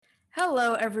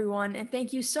Hello, everyone, and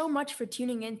thank you so much for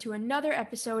tuning in to another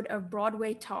episode of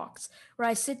Broadway Talks, where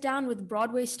I sit down with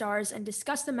Broadway stars and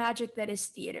discuss the magic that is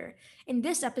theater. In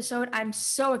this episode, I'm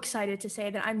so excited to say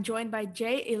that I'm joined by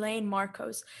Elaine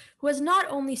Marcos, who has not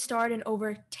only starred in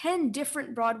over 10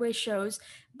 different Broadway shows,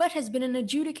 but has been an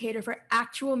adjudicator for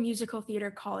actual musical theater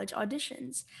college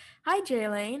auditions. Hi,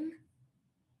 Elaine.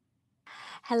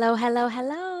 Hello, hello,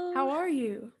 hello. How are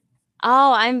you?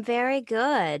 Oh, I'm very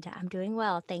good. I'm doing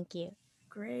well, thank you.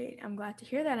 Great. I'm glad to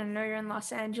hear that. I know you're in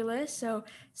Los Angeles, so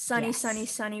sunny, sunny,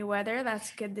 Yes. sunny weather. That's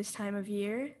good this time of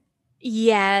year.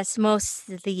 Yes, most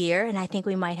of the year, and I think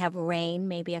we might have rain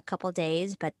maybe a couple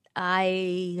days, but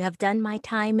I have done my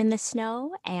time in the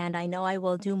snow, and I know I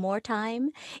will do more time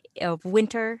of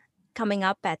winter coming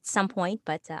up at some point,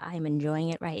 but I'm enjoying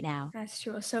it right now. That's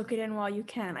true. Soak it in while you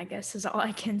can, I guess, is all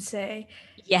I can say.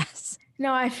 Yes.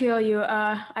 No, I feel you.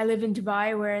 I live in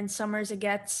Dubai where in summers it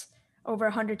gets over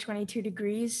 122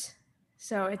 degrees.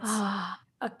 So it's Ah,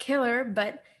 a killer,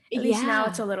 but at least now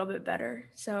it's yeah. a little bit better.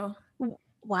 So,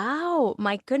 Wow.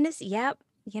 My goodness. Yep.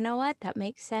 You know what? That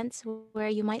makes sense where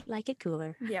you might like it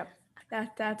cooler. yep,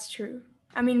 that's true.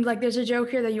 I mean, like, there's a joke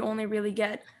here that you only really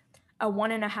get a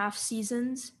 1.5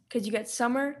 seasons because you get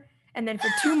summer, and then for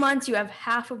 2 months you have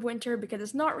half of winter because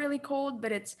it's not really cold,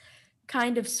 but it's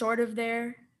kind of sort of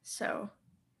there. So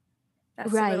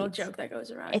that's the little Right. joke that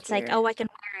goes around It's like, here. oh, I can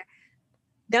wear.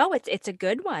 No, it's a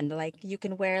good one. Like you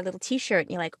can wear a little t-shirt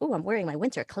and you're like, "Oh, I'm wearing my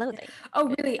winter Yeah. clothing."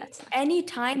 Oh, really? That's nice.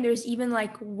 Anytime there's even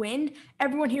like wind,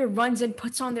 everyone here runs and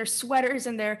puts on their sweaters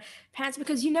and their pants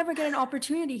because you never get an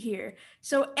opportunity here.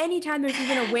 So anytime there's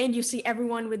even a wind, you see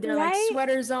everyone with their like Right?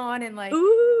 sweaters on and like,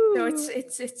 so it's Ooh.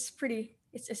 it's it's pretty.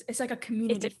 It's like a It's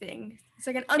community a thing. It's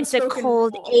like an it's a unspoken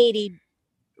cold rule. 80.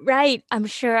 Right. I'm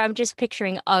sure I'm just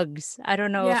picturing Uggs. I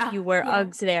don't know if Yeah, you wear yeah.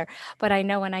 Uggs there, but I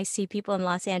know when I see people in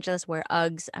Los Angeles wear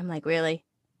Uggs, I'm like, "Really?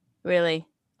 Really?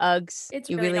 Uggs? It's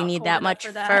You really really not need cold that enough much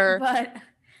for that, fur?" but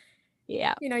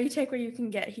Yeah. you take what you can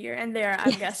get here and there,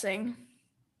 I'm Yes. guessing.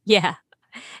 Yeah.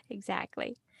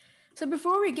 Exactly. So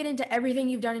before we get into everything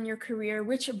you've done in your career,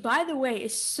 which by the way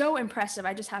is so impressive,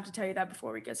 I just have to tell you that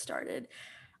before we get started.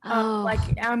 Like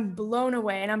Oh. I'm blown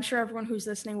away, and I'm sure everyone who's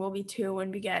listening will be too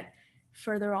when we get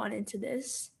further on into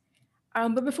this.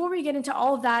 But before we get into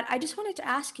all of that, I just wanted to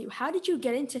ask you, how did you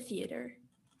get into theater?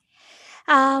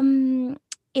 Um,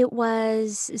 it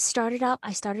was started off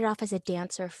I started off as a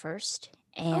dancer first,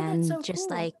 Oh, that's and so just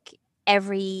cool. like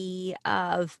every,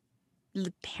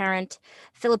 parent,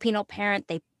 Filipino parent,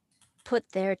 they put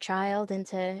their child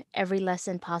into every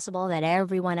lesson possible that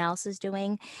everyone else is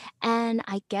doing, and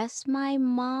I guess my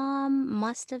mom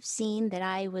must have seen that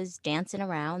I was dancing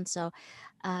around, so,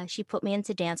 she put me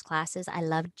into dance classes. I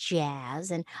loved jazz,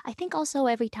 and I think also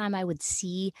every time I would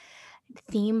see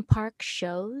theme park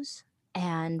shows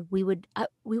and we would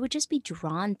just be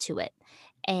drawn to it,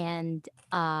 and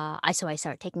I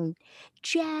started taking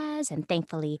jazz, and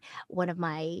thankfully one of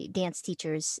my dance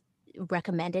teachers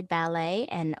recommended ballet,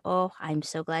 and oh, I'm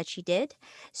so glad she did.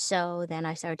 So then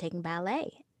I started taking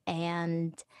ballet,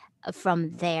 and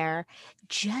from there,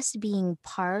 just being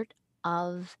part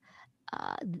of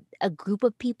uh, a group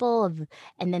of people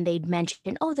and then they'd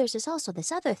mention, oh, there's this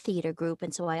other theater group,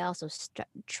 and so I also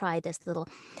tried this little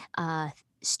uh,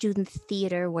 student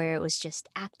theater where it was just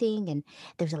acting and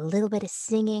there's a little bit of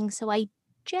singing. So I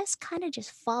just kind of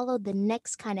just followed the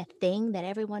next kind of thing that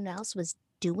everyone else was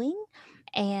doing,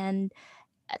 and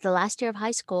at the last year of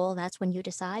high school, that's when you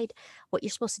decide what you're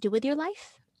supposed to do with your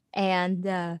life.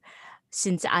 And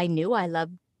since I knew I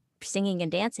loved singing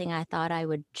and dancing, I thought I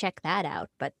would check that out.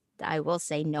 But I will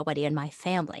say, nobody in my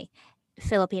family,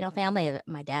 Filipino family,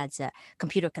 my dad's a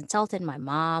computer consultant, my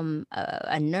mom,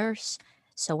 a nurse.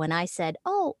 So when I said,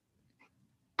 oh,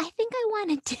 I think I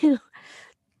want to do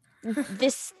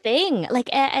this thing, like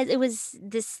it was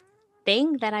this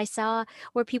thing that I saw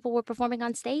where people were performing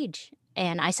on stage.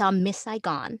 And I saw Miss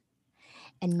Saigon,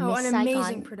 and Oh, Miss an amazing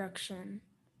Saigon. production.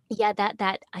 Yeah,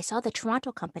 that I saw the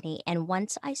Toronto company, and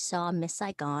once I saw Miss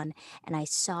Saigon and I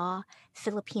saw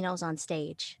Filipinos on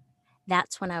stage,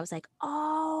 that's when I was like,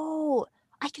 "Oh,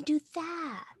 I can do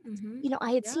that." Mm-hmm.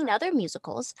 I had seen Yeah. other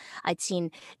musicals. I'd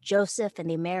seen Joseph and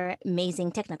the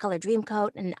Amazing Technicolor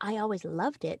Dreamcoat, and I always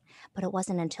loved it. But it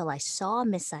wasn't until I saw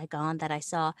Miss Saigon that I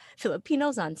saw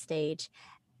Filipinos on stage.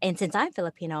 And since I'm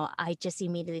Filipino, I just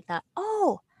immediately thought,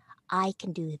 oh, I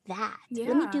can do that.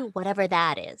 Let me Yeah. do whatever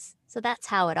that is. So that's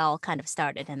how it all kind of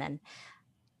started. And then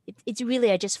it's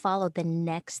really, I just followed the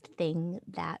next thing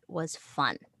that was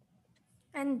fun.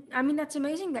 And I mean, that's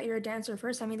amazing that you're a dancer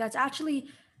first. I mean, that's actually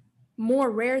more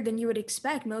rare than you would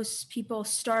expect. Most people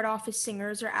start off as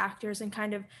singers or actors and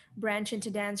kind of branch into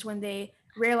dance when they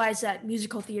realize that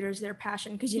musical theater is their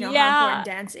passion because you know how important Yeah.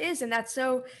 dance is, and that's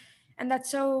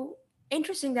so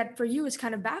interesting that for you it's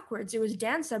kind of backwards. It was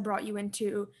dance that brought you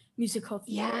into musical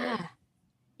theater. Yeah.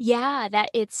 Yeah, that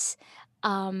it's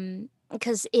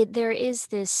because there is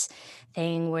this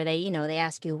thing where they, they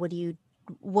ask you,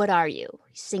 what are you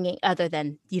singing other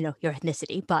than, your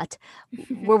ethnicity, but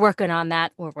we're working on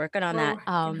that. We're working on We're that.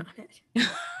 working on it.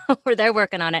 Or they're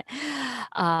working on it.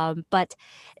 But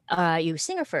you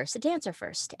singer first, a dancer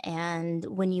first. And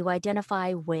when you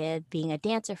identify with being a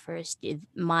dancer first,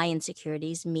 my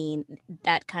insecurities mean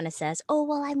that kind of says, oh,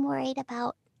 well, I'm worried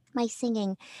about my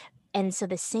singing. And so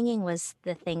the singing was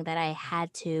the thing that I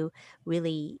had to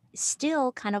really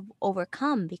still kind of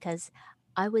overcome because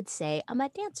I would say I'm a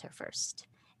dancer first.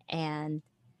 And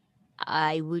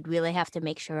I would really have to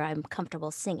make sure I'm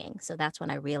comfortable singing. So that's when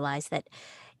I realized that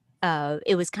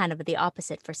it was kind of the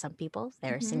opposite for some people.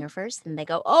 They're a Hmm. singer first and they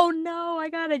go, oh no, I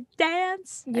gotta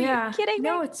dance. Are you Yeah, kidding me?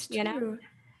 no, it's true.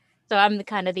 So I'm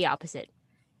kind of the opposite.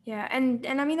 Yeah, and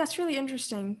I mean that's really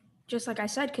interesting. Just like I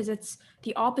said, because it's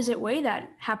the opposite way that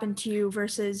happened to you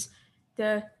versus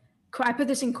the. I put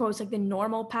this in quotes like the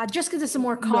normal path, just because it's a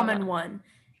more Normal. common one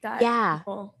that Yeah.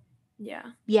 people.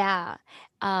 Yeah, Yeah.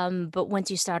 But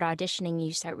once you start auditioning,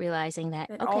 you start realizing that,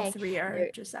 that all okay, three are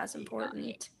there, just as uh,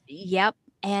 important. yep.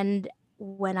 And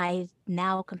when I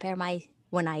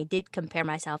did compare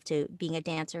myself to being a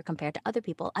dancer compared to other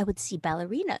people, I would see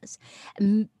ballerinas,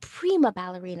 prima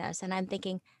ballerinas, and I'm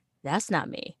thinking, that's not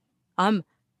me. I'm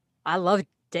I love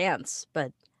dance,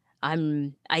 but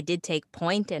I did take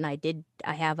point and I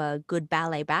have a good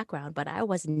ballet background, but I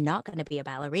was not going to be a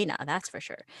ballerina, that's for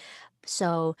sure.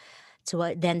 So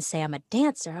to then say I'm a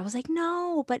dancer, I was like,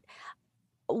 no. But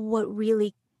what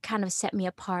really kind of set me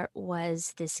apart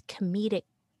was this comedic,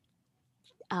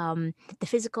 the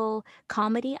physical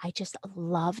comedy. I just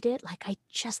loved it. Like I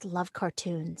just love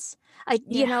cartoons.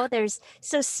 Yeah, There's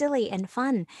so silly and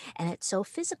fun, and it's so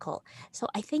physical. So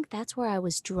I think that's where I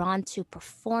was drawn to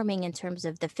performing in terms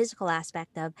of the physical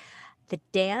aspect of the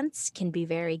dance can be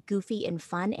very goofy and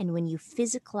fun, and when you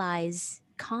physicalize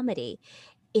comedy,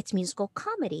 it's musical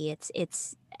comedy. It's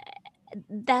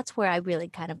That's where I really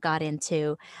kind of got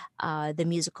into the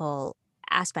musical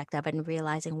aspect of it and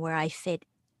realizing where I fit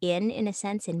in a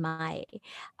sense, in my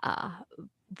uh,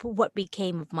 what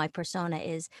became of my persona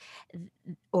is,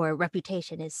 or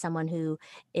reputation is someone who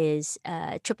is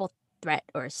triple threat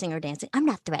or singer dancing. I'm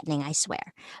not threatening, I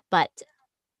swear, but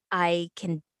I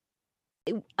can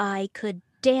I could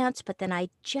dance, but then I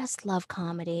just love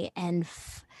comedy. And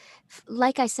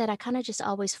like I said, I kind of just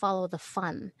always follow the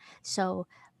fun. So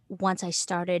once I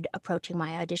started approaching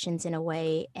my auditions in a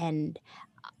way, and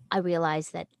I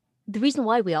realized that the reason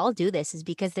why we all do this is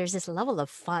because there's this level of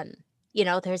fun.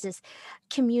 There's this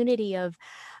community of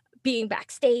being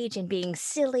backstage and being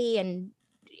silly and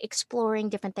exploring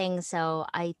different things. So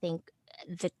I think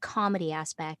the comedy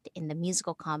aspect in the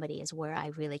musical comedy is where I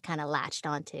really kind of latched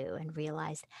onto and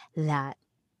realized that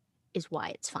is why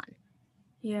it's fun.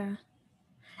 yeah.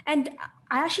 And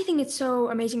I actually think it's so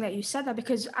amazing that you said that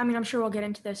because I mean, I'm sure we'll get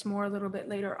into this more a little bit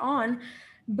later on.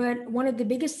 But one of the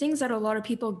biggest things that a lot of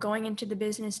people going into the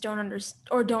business don't understand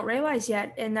or don't realize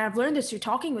yet, and I've learned this through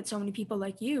talking with so many people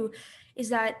like you, is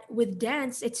that with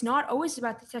dance, it's not always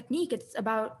about the technique. It's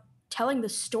about telling the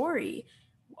story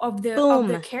of the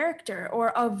Boom. character or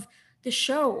of the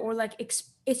show or like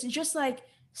it's just like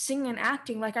singing and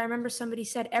acting. Like I remember somebody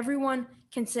said everyone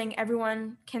can sing,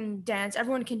 everyone can dance,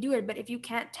 everyone can do it, but if you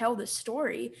can't tell the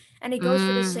story, and it goes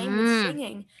for the same with Hmm.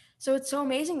 singing. So it's so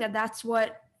amazing that that's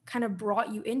what kind of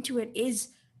brought you into it, is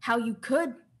how you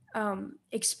could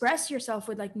express yourself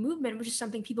with like movement, which is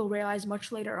something people realize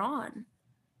much later on.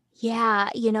 Yeah,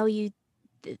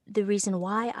 the reason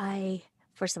why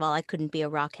first of all, I couldn't be a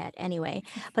rockhead anyway,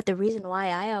 but the reason why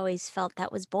I always felt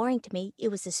that was boring to me, it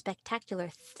was a spectacular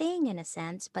thing in a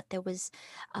sense, but there was,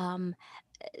 um,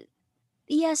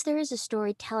 yes, there is a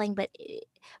storytelling, but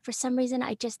for some reason,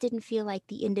 I just didn't feel like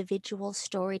the individual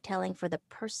storytelling for the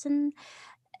person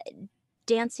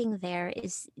dancing there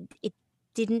it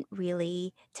didn't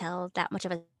really tell that much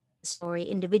of a story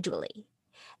individually.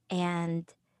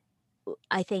 And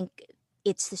I think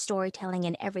it's the storytelling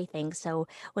and everything. So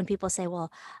when people say,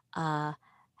 well, uh,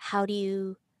 how do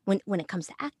you, when it comes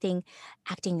to acting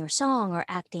your song or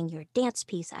acting your dance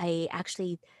piece, I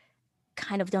actually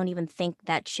kind of don't even think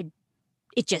that should,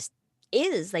 it just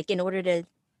is like in order to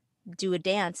do a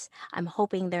dance, I'm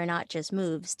hoping they're not just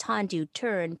moves, tendu,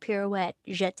 turn, pirouette,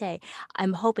 jeté.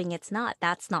 I'm hoping it's not.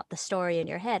 That's not the story in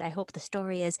your head. I hope the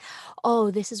story is,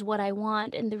 oh, this is what I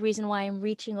want, and the reason why I'm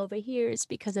reaching over here is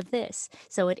because of this.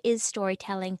 So it is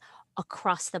storytelling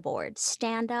across the board.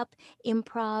 Stand up,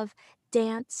 improv,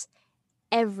 dance,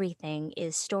 everything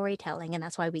is storytelling, and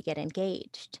that's why we get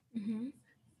engaged. Mm-hmm.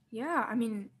 Yeah, I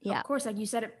mean, of Yeah. course, like you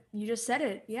said it, you just said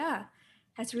it. Yeah,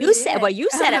 that's You really said, well, it. you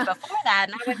said it before that,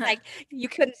 and I was like, you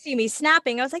couldn't see me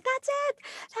snapping. I was like, that's it,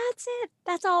 that's it,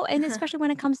 that's all. And especially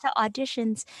when it comes to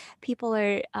auditions, people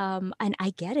are, and I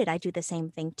get it. I do the same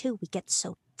thing too. We get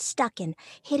so stuck in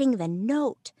hitting the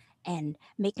note and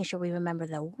making sure we remember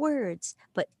the words,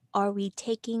 but are we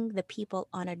taking the people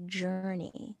on a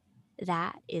journey?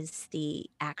 That is the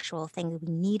actual thing that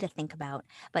we need to think about.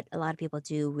 But a lot of people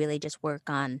do really just work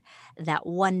on that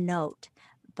one note.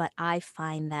 But I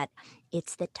find that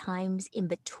it's the times in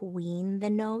between the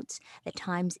notes, the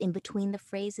times in between the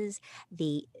phrases,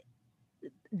 the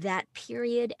that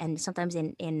period, and sometimes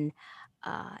in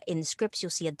scripts you'll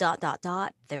see a dot dot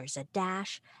dot. There's a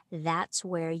dash. That's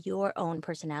where your own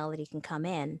personality can come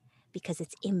in because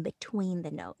it's in between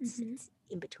the notes. Hmm. It's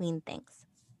in between things.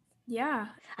 Yeah.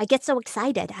 I get so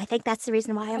excited. I think that's the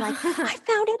reason why I'm like, I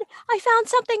found it. I found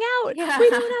something out. We Yeah.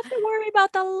 don't have to worry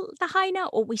about the high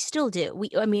note. Well, we still do.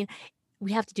 I mean,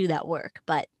 we have to do that work,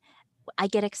 but I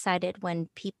get excited when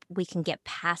we can get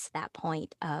past that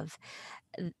point of,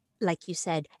 like you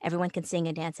said, everyone can sing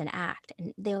and dance and act,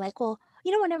 and they're like, well,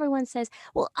 when everyone says,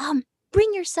 well,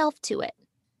 bring yourself to it,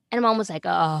 and I'm almost like,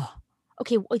 oh,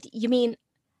 okay, you mean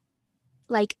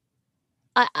like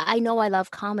I know I love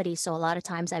comedy, so a lot of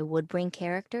times I would bring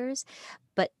characters,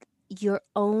 but your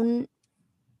own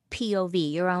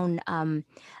POV, your own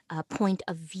point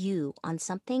of view on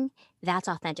something, that's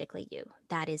authentically you.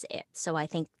 That is it. So I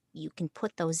think you can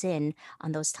put those in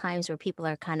on those times where people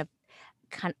are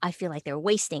I feel like they're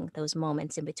wasting those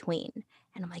moments in between.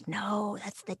 And I'm like, no,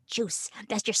 that's the juice.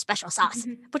 That's your special sauce.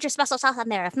 Put your special sauce on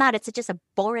there. If not, it's just a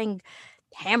boring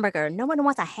hamburger. No one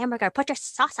wants a hamburger. Put your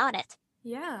sauce on it.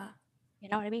 Yeah. You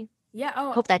know what I mean? Yeah.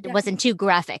 Oh, Hope that definitely. wasn't too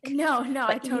graphic. No, no,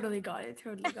 I But totally got it.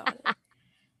 Totally got it.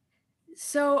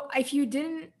 So, if you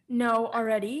didn't know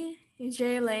already,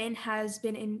 J. Elaine has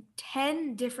been in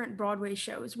 10 different Broadway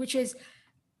shows, which is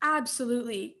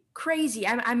absolutely crazy.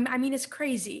 I mean, it's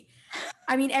crazy.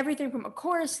 I mean, everything from A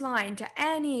Chorus Line to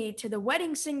Annie to The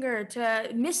Wedding Singer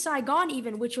to Miss Saigon,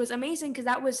 even, which was amazing because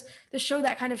that was the show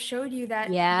that kind of showed you that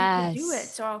you could do it.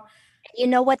 yes. So, You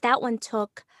know what? That one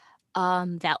took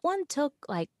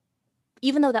like,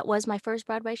 even though that was my first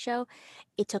Broadway show,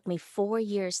 it took me 4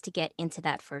 years to get into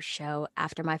that first show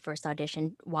after my first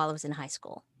audition while I was in high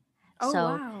school. oh, So,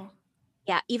 wow.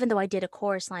 yeah, even though I did a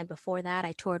chorus line before that,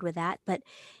 I toured with that, but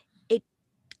it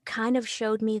kind of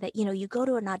showed me that, you go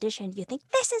to an audition, you think,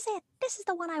 this is it, this is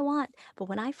the one I want. But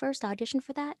when I first auditioned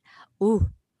for that, ooh,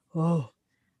 oh,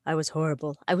 I was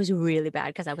horrible. I was really bad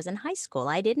because I was in high school.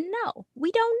 I didn't know.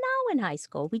 We don't know in high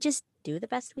school. We just do the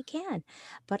best we can.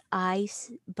 But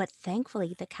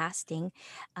thankfully, the casting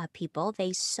people,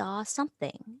 they saw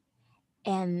something,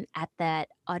 and at that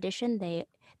audition, they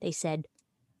said,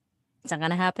 it's not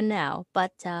gonna happen now,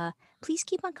 but please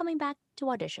keep on coming back to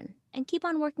audition and keep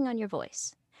on working on your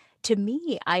voice. To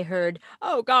me, I heard,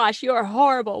 oh gosh, you're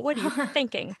horrible. What are you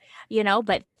thinking?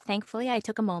 But thankfully, I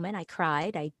took a moment. I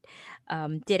cried. I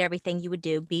did everything you would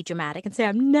do, be dramatic and say,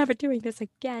 I'm never doing this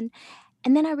again.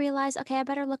 And then I realized, okay, I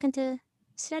better look into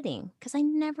studying because I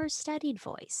never studied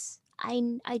voice.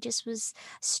 I just was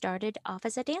started off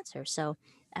as a dancer. So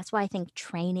that's why I think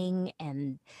training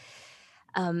and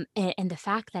the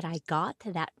fact that I got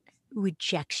to that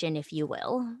rejection, if you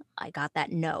will, I got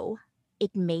that no,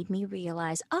 it made me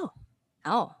realize, oh,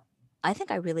 I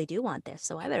think I really do want this,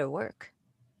 so I better work.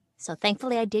 So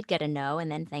thankfully, I did get a no,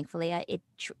 and then thankfully,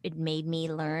 it made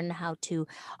me learn how to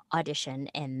audition,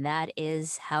 and that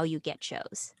is how you get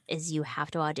shows. Is you have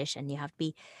to audition. You have to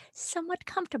be somewhat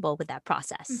comfortable with that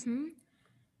process. Hmm.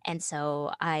 And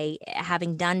so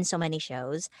having done so many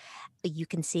shows, you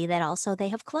can see that also they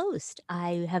have closed.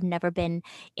 I have never been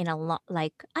in I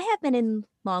have been in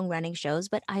long running shows,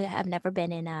 but I have never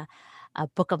been in a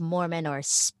Book of Mormon or a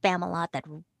Spamalot that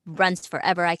runs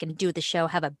forever. I can do the show,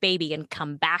 have a baby, and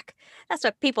come back. That's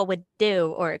what people would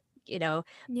do, but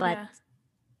Yeah.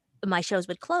 my shows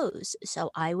would close.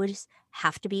 So I would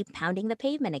have to be pounding the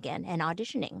pavement again and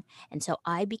auditioning. And so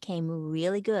I became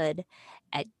really good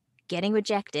at getting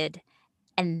rejected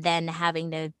and then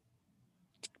having to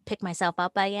pick myself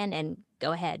up again and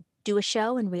go ahead, do a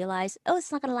show and realize, oh,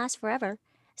 it's not going to last forever.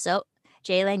 So,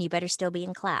 Jalen, you better still be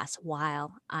in class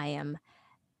while I am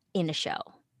in a show.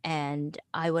 And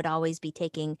I would always be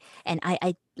taking, and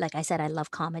like I said, I love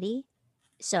comedy.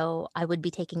 So I would be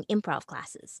taking improv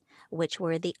classes, which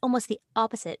were almost the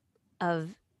opposite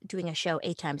of doing a show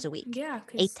 8 times a week. Yeah. Eight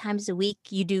Because times a week,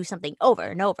 you do something over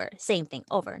and over, same thing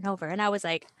over and over. And I was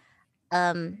like,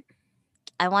 um,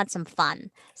 I want some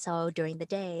fun. So during the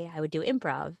day, I would do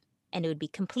improv and it would be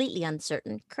completely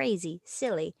uncertain, crazy,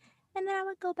 silly. And then I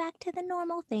would go back to the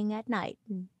normal thing at night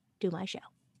and do my show.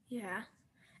 Yeah.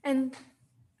 And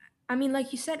I mean,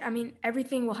 like you said, I mean,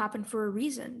 everything will happen for a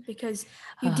reason because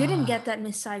you didn't get that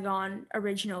Miss Saigon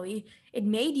originally. It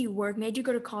made you work, made you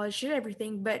go to college, did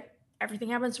everything, but everything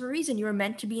happens for a reason. You were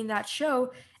meant to be in that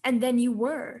show, and then you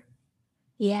were.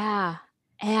 Yeah.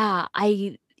 Yeah.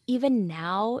 I even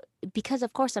now, because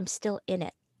of course I'm still in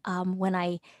it. When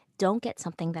I don't get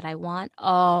something that I want,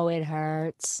 oh, it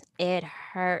hurts. It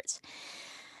hurts.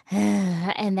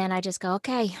 And then I just go,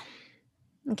 okay,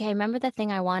 okay, remember the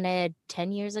thing I wanted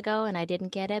 10 years ago and I didn't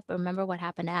get it, but remember what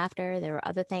happened after? There were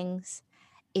other things.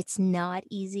 It's not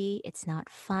easy, it's not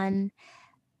fun,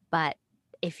 but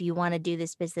if you want to do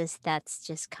this business, that's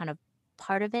just kind of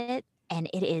part of it. And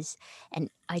it is. And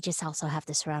I just also have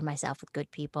to surround myself with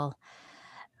good people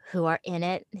who are in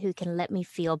it, who can let me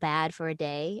feel bad for a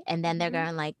day. And then they're Hmm.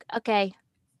 going like, okay,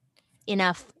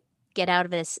 enough. Get out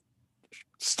of this.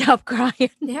 Stop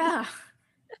crying. Yeah.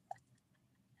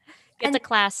 Get to And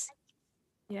class.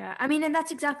 yeah, I mean, and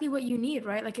that's exactly what you need,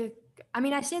 right? I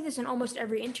mean, I say this in almost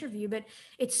every interview, but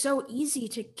it's so easy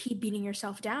to keep beating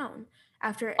yourself down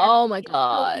after every, Oh my it's so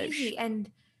gosh. easy.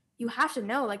 And you have to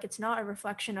know, like, it's not a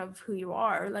reflection of who you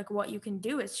are, like what you can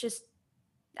do. It's just,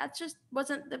 that just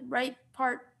wasn't the right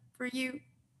part for you.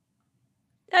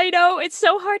 I know, it's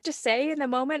so hard to say in the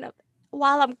moment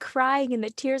while I'm crying and the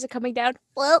tears are coming down.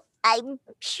 Well, I'm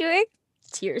sure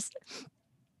tears.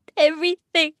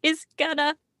 Everything is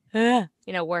gonna,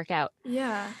 work out.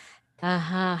 Yeah.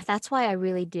 Uh-huh. That's why I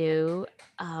really do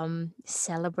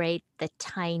celebrate the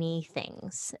tiny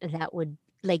things that would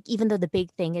like even though the big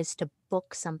thing is to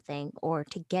book something or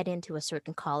to get into a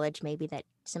certain college maybe that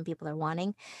some people are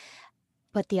wanting,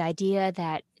 but the idea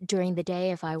that during the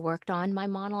day if I worked on my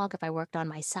monologue, if I worked on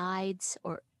my sides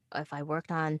or if I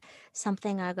worked on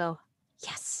something, I go,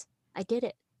 "Yes, I did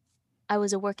it. I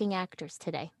was a working actress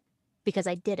today." Because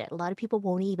I did it. A lot of people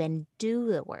won't even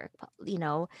do the work,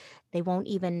 they won't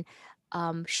even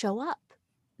show up.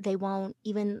 They won't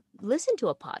even listen to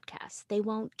a podcast. They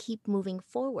won't keep moving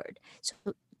forward. So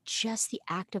just the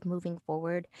act of moving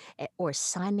forward or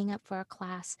signing up for a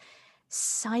class,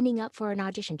 signing up for an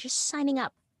audition, just signing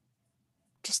up,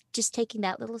 just taking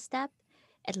that little step,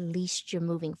 at least you're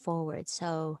moving forward.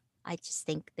 So I just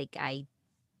think like I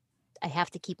have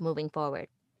to keep moving forward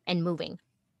and moving.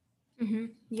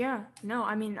 Yeah. No,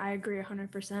 I mean, I agree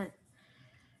 100%.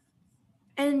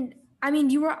 And I mean,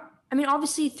 I mean,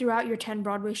 obviously, throughout your 10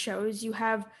 Broadway shows, you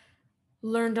have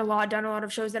learned a lot, done a lot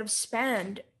of shows that have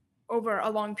spanned over a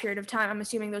long period of time. I'm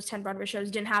assuming those 10 Broadway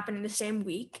shows didn't happen in the same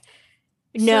week.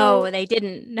 No, So, they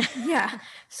didn't. yeah.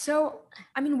 So,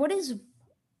 I mean, what is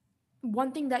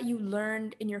one thing that you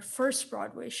learned in your first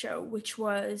Broadway show, which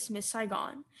was Miss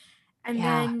Saigon, and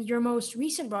Yeah. then your most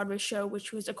recent Broadway show,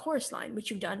 which was A Chorus Line, which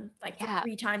you've done like for Yeah.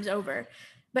 3 times over.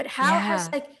 But how has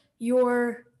Yeah. like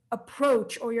your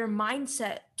approach or your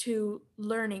mindset to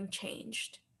learning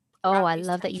changed Oh, throughout I these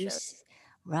love that 10 shows?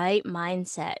 right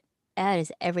mindset. That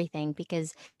is everything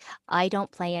because I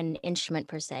don't play an instrument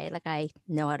per se. Like I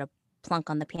know how to plunk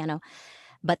on the piano,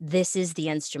 but this is the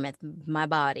instrument, my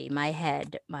body, my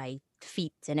head, my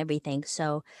feet and everything.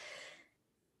 So,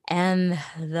 and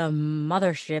the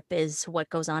mothership is what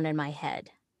goes on in my head.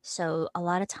 So, a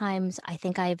lot of times I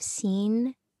think I've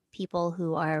seen people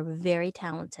who are very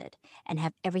talented and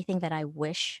have everything that I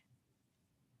wish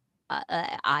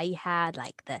I had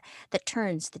like the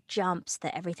turns, the jumps,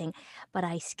 the everything, but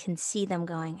can see them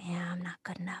going, "Yeah, I'm not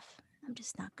good enough. I'm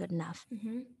just not good enough."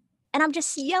 Hmm. And I'm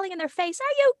just yelling in their face,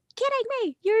 "Are you kidding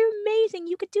me? You're amazing.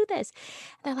 You could do this."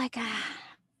 They're like, "Ah,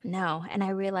 no." And I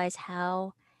realize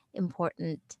how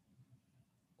important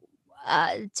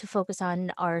to focus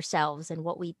on ourselves and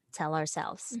what we tell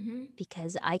ourselves, Hmm.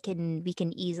 because we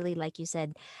can easily, like you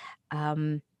said,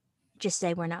 um, just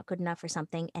say we're not good enough for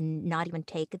something and not even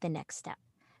take the next step.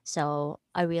 So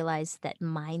I realized that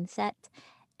mindset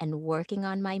and working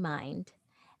on my mind,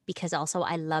 because also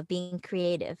I love being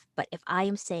creative. But if I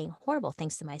am saying horrible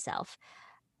things to myself,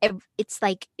 it's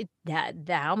like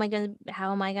how am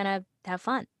I gonna have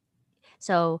fun?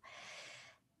 So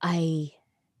I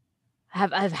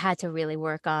I've had to really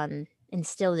work on and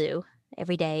still do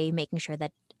every day, making sure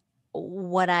that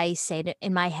what I say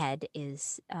in my head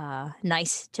is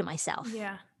nice to myself.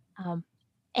 Yeah. Um,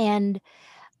 and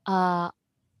uh,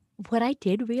 what I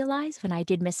did realize when I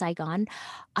did Miss Saigon,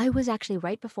 I was actually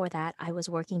right before that, I was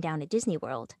working down at Disney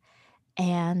World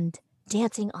and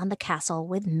dancing on the castle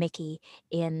with Mickey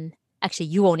in. Actually,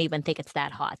 you won't even think it's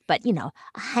that hot, but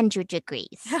 100 degrees.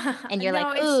 And you're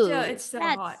like, No, ooh, it's still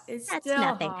hot. that's It's that's still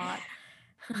nothing. hot.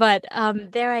 But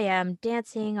there I am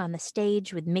dancing on the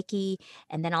stage with Mickey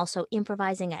and then also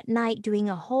improvising at night, doing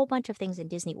a whole bunch of things in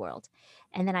Disney World.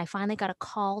 And then I finally got a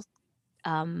call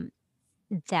um,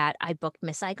 that I booked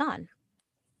Miss Saigon.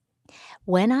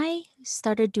 When I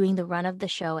started doing the run of the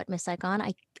show at Miss Saigon,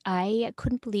 I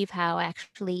couldn't believe how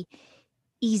actually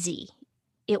easy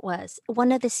it was.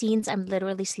 One of the scenes, I'm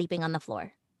literally sleeping on the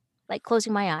floor, like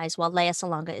closing my eyes while Leia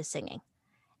Salonga is singing.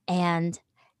 And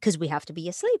because we have to be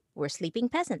asleep, we're sleeping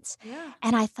peasants. Yeah.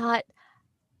 And I thought,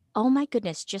 oh my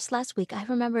goodness, just last week, I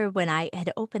remember when I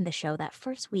had opened the show that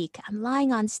first week, I'm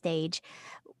lying on stage,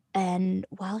 and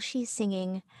while she's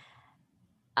singing,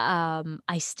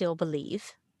 I Still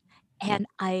Believe, and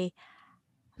I'm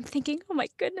thinking, oh my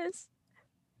goodness,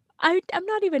 I'm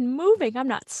not even moving. I'm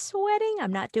not sweating.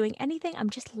 I'm not doing anything.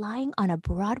 I'm just lying on a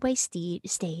Broadway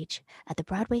stage at the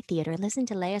Broadway Theater, listening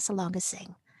to Leia Salonga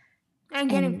sing, And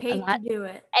getting and a paid to lot, do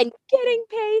it. and getting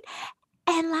paid.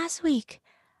 And last week,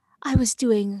 I was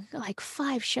doing like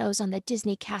 5 shows on the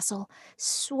Disney Castle,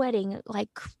 sweating like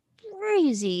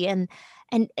crazy and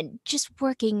just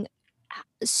working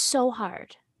so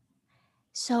hard.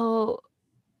 So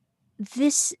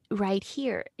this right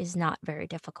here is not very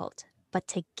difficult. But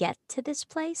to get to this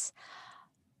place,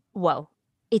 whoa,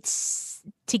 it's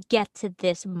to get to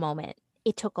this moment,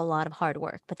 it took a lot of hard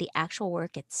work, but the actual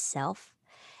work itself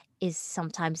is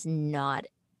sometimes not,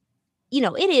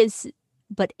 it is,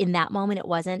 but in that moment it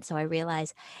wasn't. So I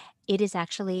realized it is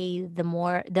actually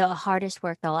the hardest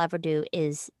work I'll ever do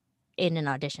is in an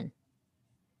audition.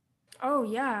 Oh,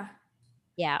 yeah.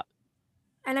 Yeah.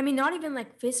 And I mean, not even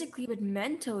like physically, but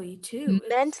mentally too. It's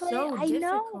Mentally, so I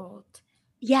know. difficult.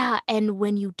 Yeah, and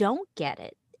when you don't get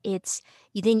it,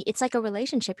 you think it's like a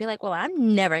relationship. You're like, "Well,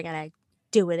 I'm never gonna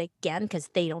do it again because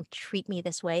they don't treat me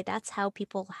this way." That's how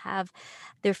people have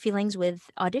their feelings with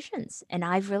auditions, and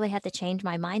I've really had to change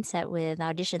my mindset with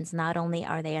auditions. Not only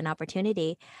are they an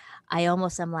opportunity, I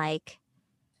almost am like,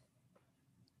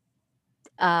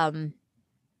 um,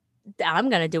 "I'm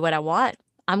gonna do what I want.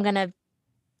 I'm gonna"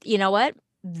 you know what?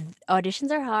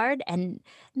 Auditions are hard and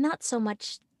not so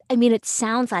much. I mean, it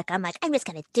sounds like I'm just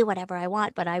gonna do whatever I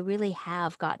want, but I really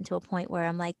have gotten to a point where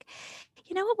I'm like,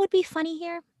 you know what would be funny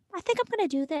here? I think I'm gonna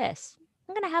do this.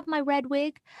 I'm gonna have my red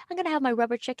wig, I'm gonna have my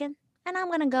rubber chicken, and I'm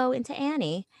gonna go into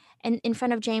Annie and in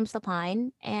front of James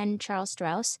Lapine and Charles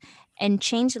Strauss and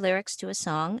change the lyrics to a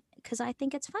song because I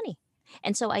think it's funny.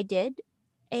 And so I did,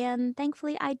 and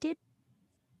thankfully I did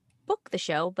book the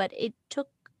show, but it took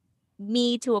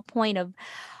me to a point of,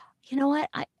 you know what?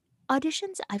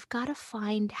 Auditions, I've got to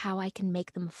find how I can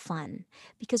make them fun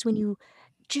because when you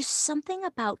just something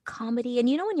about comedy and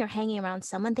when you're hanging around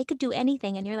someone, they could do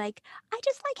anything and you're like, I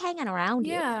just like hanging around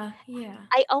you. Yeah, yeah.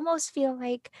 I almost feel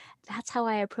like that's how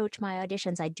I approach my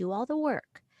auditions. I do all the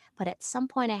work, but at some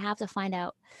point I have to find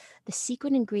out the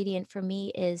secret ingredient for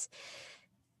me is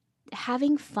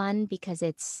having fun because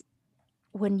it's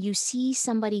when you see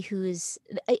somebody who's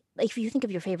like if you think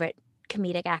of your favorite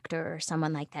comedic actor or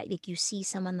someone like that, like you see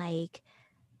someone like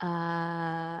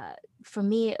uh for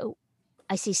me,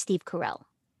 I see Steve Carell.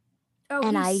 Oh,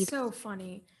 And he's I so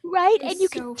funny. right? He And is you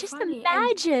could so just funny. And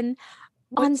imagine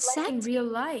what's on he like in set, real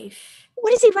life?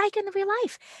 what is he like in the real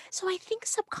life? So I think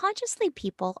subconsciously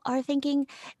people are thinking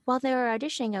while they're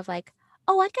auditioning of like,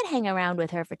 oh, I could hang around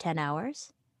with her for 10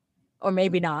 hours. Or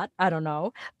maybe not. I don't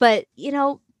know. But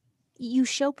you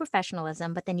show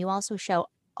professionalism, but then you also show,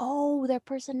 oh, their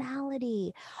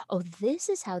personality. Oh, this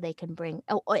is how they can bring.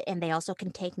 And they also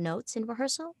can take notes in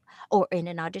rehearsal or in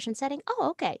an audition setting. Oh,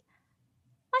 okay.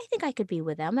 I think I could be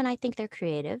with them, and I think they're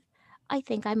creative. I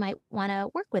think I might want to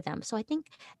work with them. So I think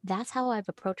that's how I've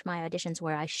approached my auditions,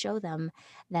 where I show them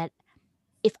that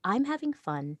if I'm having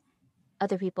fun,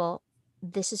 other people,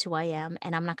 this is who I am,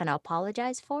 and I'm not going to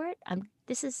apologize for it.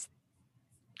 This is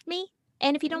me.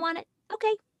 And if you don't want it,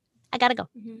 okay, I gotta go.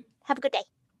 Mm-hmm. Have a good day.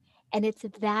 And it's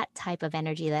that type of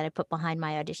energy that I put behind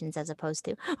my auditions as opposed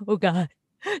to, "Oh god,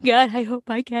 God, I hope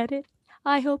I get it.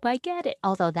 I hope I get it."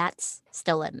 Although that's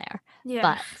still in there. Yeah,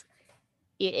 But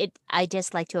I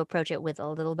just like to approach it with a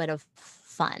little bit of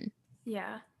fun.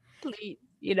 yeah. Please,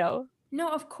 you know? No,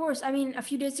 of course. I mean, a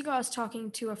few days ago, I was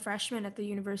talking to a freshman at the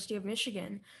University of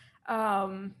Michigan.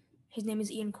 Um, his name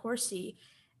is Ian Corsi,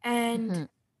 and Mhm.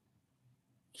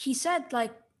 he said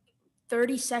like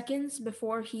 30 seconds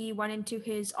before he went into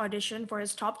his audition for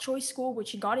his top choice school,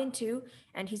 which he got into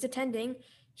and he's attending,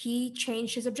 he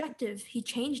changed his objective. He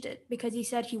changed it because he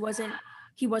said he wasn't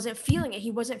feeling it.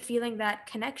 He wasn't feeling that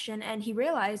connection, and he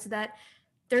realized that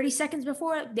 30 seconds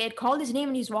before, they had called his name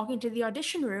and he's walking to the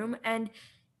audition room, and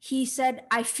he said,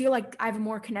 I feel like I have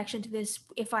more connection to this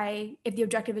if the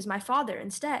objective is my father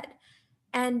instead.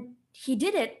 And he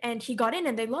did it, and he got in,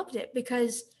 and they loved it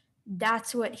because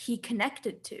that's what he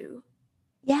connected to.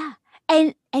 Yeah.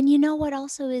 And you know what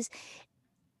also is,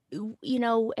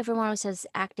 everyone always says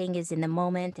acting is in the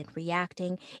moment and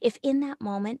reacting. If in that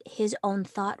moment his own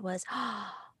thought was,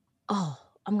 oh,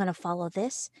 I'm going to follow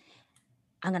this,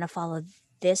 I'm going to follow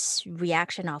this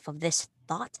reaction off of this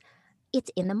thought,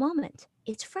 it's in the moment.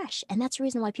 It's fresh. And that's the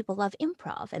reason why people love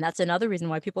improv. And that's another reason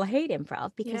why people hate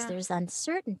improv, because Yeah. there's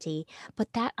uncertainty,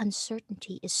 but that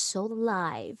uncertainty is so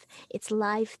live. It's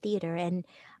live theater. And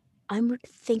I'm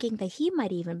thinking that he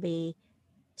might even be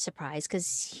surprised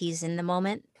because he's in the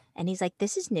moment and he's like,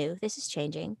 this is new, this is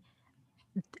changing.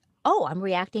 Oh, I'm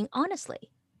reacting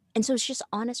honestly. And so it's just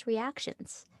honest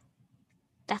reactions.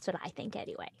 That's what I think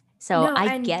anyway. So No,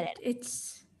 I and get it.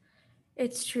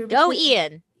 it's true Go, because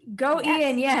Ian. go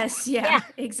Ian, Yes. yes, Yeah. yeah,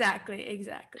 exactly,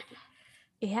 exactly.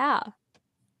 Yeah.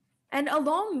 And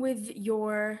along with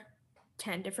your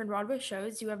 10 different Broadway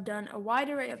shows, you have done a wide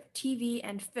array of TV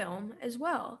and film as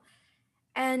well.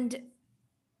 And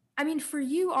I mean, for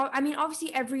you, I mean,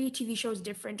 obviously every TV show is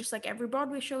different, just like every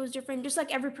Broadway show is different, just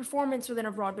like every performance within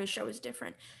a Broadway show is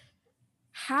different.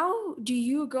 How do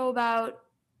you go about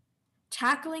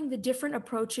tackling the different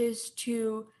approaches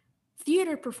to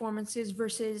theater performances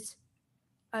versus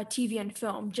TV and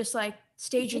film, just like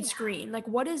stage and Yeah. screen? Like,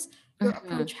 what is your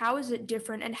Mhm. approach? How is it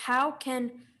different? And how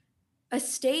can a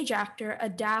stage actor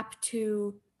adapt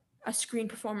to a screen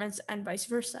performance and vice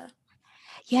versa?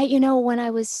 Yeah, when I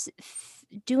was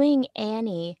doing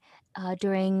Annie,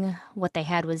 during what they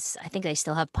had was, I think they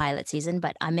still have pilot season,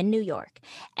 but I'm in New York.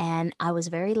 And I was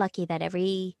very lucky that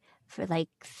for like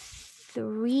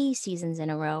 3 seasons in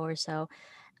a row or so,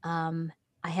 um,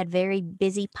 I had very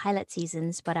busy pilot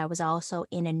seasons, but I was also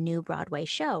in a new Broadway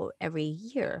show every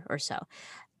year or so.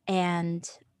 And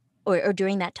or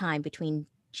during that time between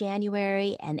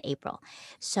January and April.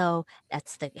 So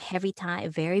that's the heavy time,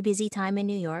 very busy time in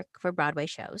New York for Broadway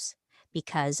shows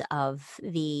because of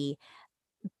the,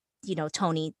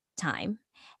 Tony time.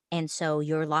 And so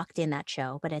you're locked in that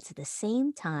show, but it's at the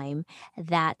same time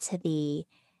that the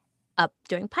up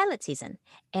during pilot season.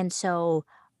 And so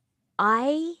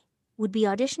I would be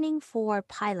auditioning for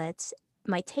pilots.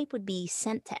 My tape would be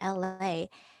sent to LA,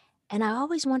 and I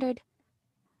always wondered,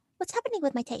 what's happening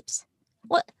with my tapes?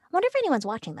 What I wonder if anyone's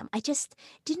watching them. I just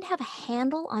didn't have a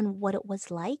handle on what it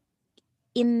was like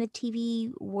in the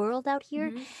TV world out here.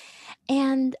 Mm-hmm.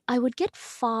 And I would get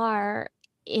far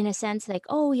in a sense like,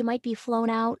 oh, you might be flown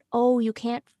out. Oh, you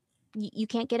can't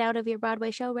get out of your Broadway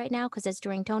show right now because it's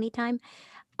during Tony time.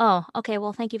 Oh, okay,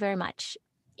 well, thank you very much.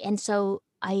 And so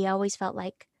I always felt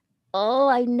like, oh,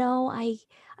 I know I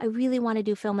really want to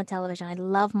do film and television. I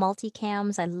love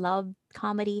multicams. I love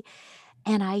comedy.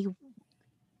 And I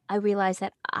realized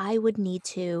that I would need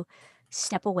to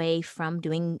step away from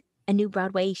doing a new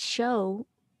Broadway show.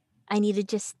 I needed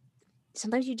just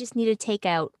sometimes you just need to take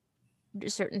out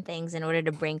certain things in order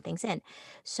to bring things in.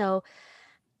 So,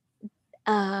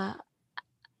 uh,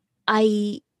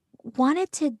 I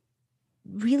wanted to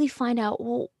really find out,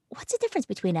 well, what's the difference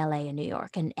between LA and New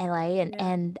York and LA, Yeah.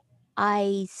 and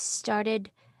I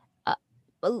started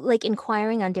like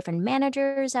inquiring on different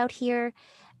managers out here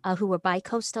who were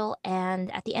bi-coastal,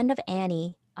 and at the end of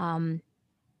Annie,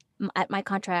 at my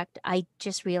contract, I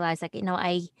just realized, like,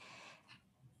 I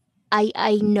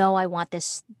know I want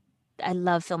this. I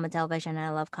love film and television, and I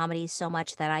love comedy so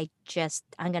much that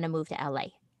I'm gonna move to LA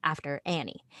after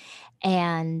Annie.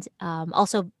 And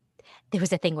also, there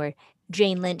was a thing where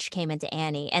Jane Lynch came into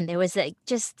Annie, and there was I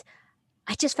just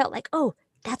felt like, oh,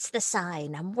 that's the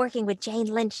sign. I'm working with Jane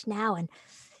Lynch now, and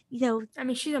you know I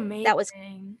mean, she's that was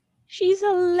amazing. she's She's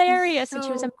hilarious, and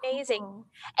she was so amazing. cool.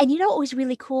 And what was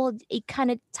really cool? It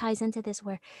kind of ties into this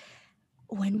where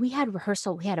when we had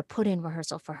rehearsal, we had a put-in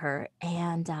rehearsal for her,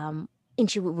 and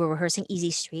we were rehearsing Easy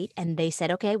Street, and they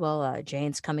said, "Okay, well,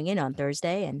 Jane's coming in on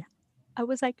Thursday," and I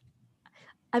was like,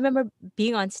 I remember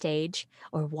being on stage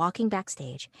or walking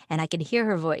backstage, and I could hear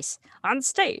her voice on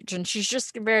stage, and she's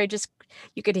just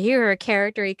you could hear her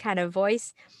charactery kind of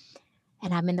voice,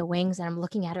 and I'm in the wings, and I'm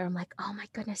looking at her, I'm like, "Oh my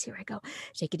goodness, here I go."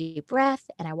 Take a deep breath,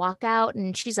 and I walk out,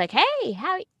 and she's like, "Hey,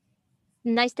 how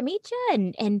nice to meet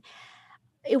you,"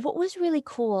 what was really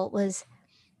cool was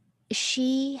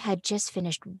she had just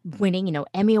finished winning,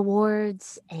 Emmy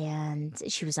Awards, and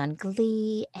she was on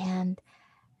Glee, and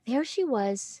there she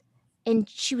was, and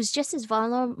she was just as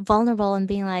vulnerable and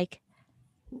being like,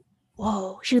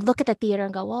 "Whoa." She would look at the theater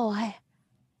and go, "Whoa,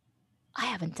 I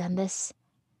haven't done this.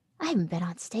 I haven't been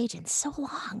on stage in so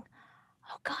long.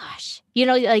 Oh gosh. You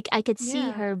know, like I could see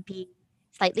Yeah. her be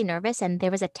slightly nervous, and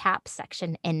there was a tap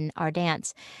section in our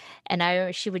dance,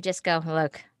 and she would just go,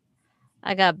 "Look,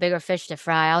 I got bigger fish to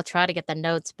fry. I'll try to get the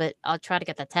notes, but I'll try to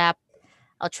get the tap.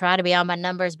 I'll try to be on my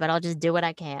numbers, but I'll just do what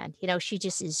I can." You know, she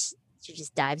just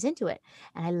dives into it.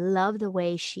 And I love the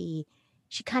way she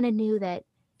kind of knew that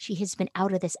she has been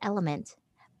out of this element,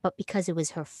 but because it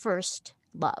was her first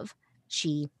love,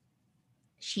 she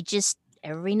she just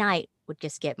every night would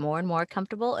just get more and more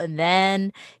comfortable, and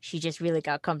then she just really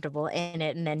got comfortable in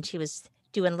it, and then she was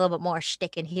doing a little bit more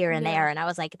shticking here and Yeah. there, and I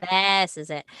was like, "This is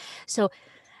it." So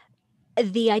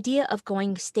the idea of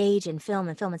going stage and film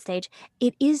and stage,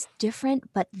 it is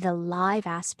different, but the live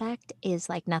aspect is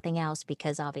like nothing else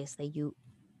because obviously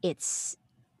it's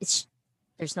it's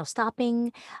there's no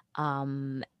stopping,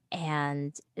 um,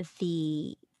 and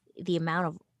the the amount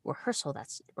of rehearsal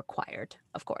that's required,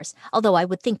 of course. Although I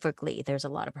would think for Glee, there's a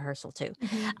lot of rehearsal too.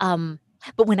 Hmm. Um,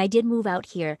 but when I did move out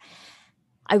here,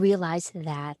 I realized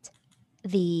that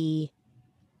the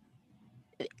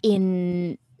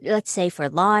in let's say for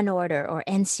Law and Order or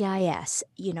NCIS,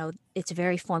 you know, it's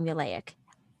very formulaic.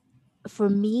 For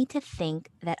me to think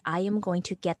that I am going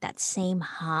to get that same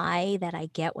high that I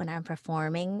get when I'm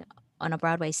performing on a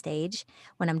Broadway stage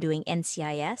when I'm doing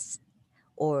NCIS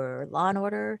or Law and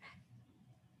Order,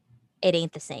 it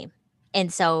ain't the same.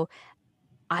 And so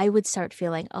I would start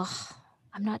feeling, oh,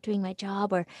 I'm not doing my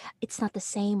job, or it's not the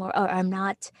same, or I'm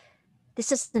not, this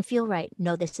doesn't feel right.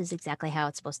 No, this is exactly how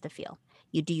it's supposed to feel.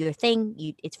 You do your thing,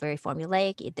 it's very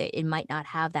formulaic. It might not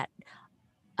have that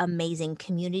amazing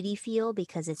community feel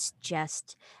because it's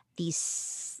just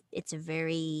it's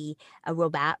very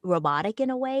robotic in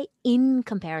a way in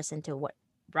comparison to what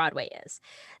Broadway is.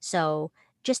 So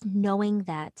just knowing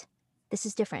that this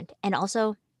is different. And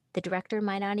also the director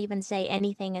might not even say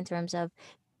anything in terms of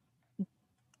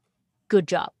good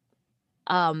job.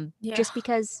 Yeah. Just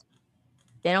because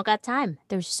they don't got time.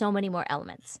 There's so many more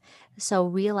elements. So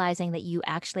realizing that you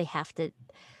actually have to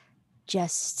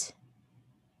just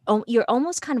you're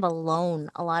almost kind of alone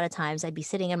a lot of times. I'd be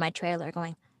sitting in my trailer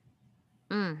going,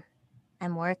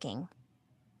 I'm working.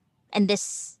 And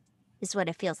this is what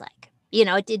it feels like. You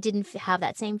know, it didn't have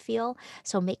that same feel.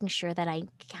 So making sure that I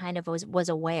kind of was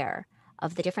aware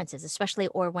of the differences, especially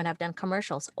or when I've done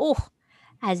commercials. Oh,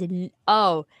 as in,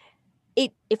 oh,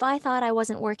 if I thought I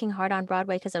wasn't working hard on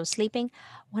Broadway because I was sleeping,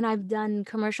 when I've done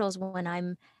commercials, when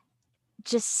I'm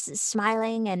just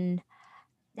smiling and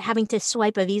having to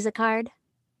swipe a Visa card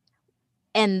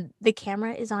and the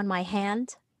camera is on my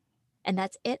hand and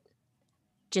that's it,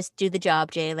 just do the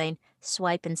job, Elaine.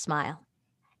 Swipe and smile.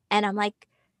 And I'm like,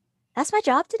 that's my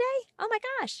job today? Oh my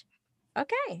gosh.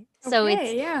 Okay. So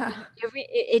Okay. Yeah.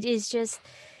 it is just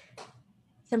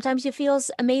sometimes it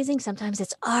feels amazing, sometimes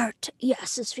it's art.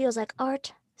 Yes, it feels like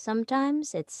art.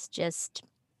 Sometimes it's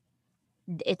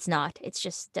not. It's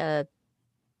just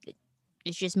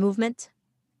movement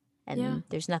Yeah. and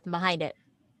there's nothing behind it.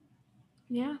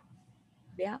 Yeah.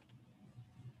 Yeah.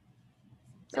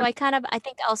 So Uh, I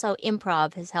think also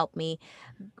improv has helped me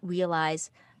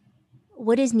realize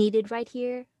what is needed right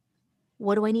here.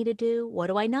 What do I need to do? What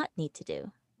do I not need to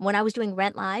do? When I was doing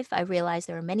Rent Live, I realized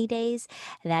there were many days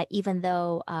that even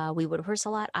though we would rehearse a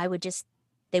lot,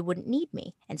 they wouldn't need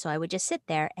me. And so I would just sit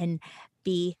there and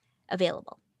be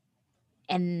available.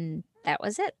 And that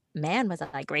was it. Man, was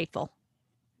I grateful.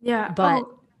 yeah. But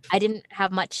Oh. I didn't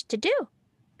have much to do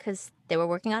because they were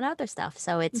working on other stuff.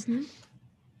 So it's Hmm.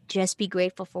 just be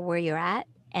grateful for where you're at.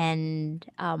 And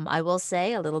I will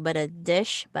say a little bit of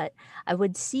dish, but I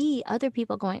would see other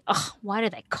people going, "Oh, why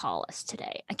did they call us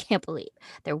today? I can't believe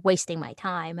they're wasting my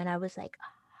time." And I was like,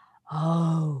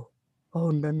 "Oh,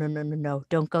 oh, no, no, no, no, no,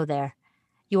 don't go there.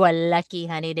 You are lucky,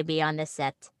 honey, to be on this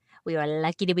set. We are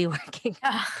lucky to be working."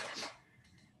 Yeah.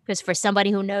 Because for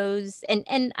somebody who knows, and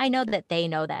I know that they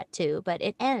know that too, but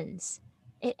it ends.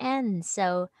 It ends.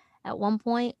 So at one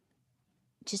point,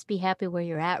 just be happy where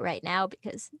you're at right now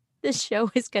because this show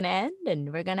is gonna end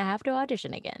and we're gonna have to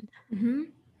audition again. Hmm.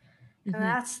 And Mhm.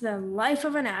 that's the life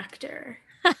of an actor.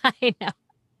 I know.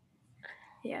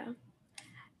 Yeah.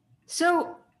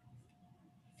 So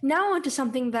now onto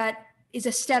something that is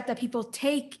a step that people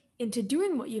take into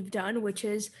doing what you've done, which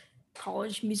is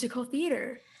college musical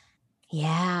theater.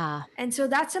 Yeah. And so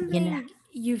that's You know,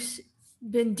 something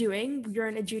been doing. You're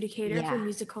an adjudicator for yeah.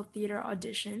 musical theater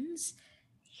auditions.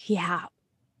 Yeah.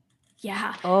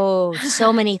 Yeah. Oh,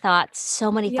 so many Yeah. thoughts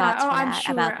Oh, for I'm that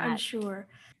sure. about I'm that. sure.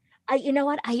 You know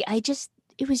what? I just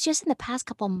it was just in the past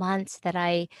couple months that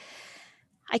I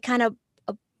kind of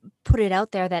put it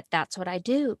out there that that's what I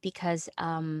do because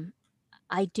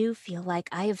I do feel like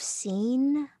I have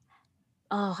seen.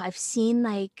 oh, I've seen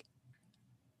like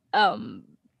um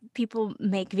people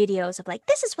make videos of like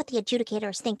this is what the adjudicator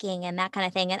is thinking and that kind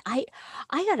of thing, and I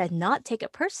gotta not take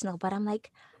it personal, but I'm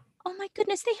like, oh my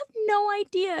goodness, they have no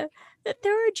idea that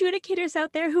there are adjudicators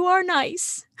out there who are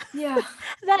nice. Yeah.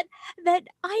 that that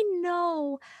I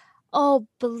know. Oh,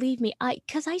 believe me,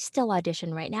 because I still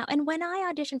audition right now, and when I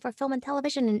audition for film and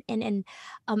television and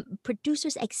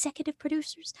producers, executive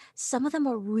producers, some of them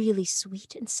are really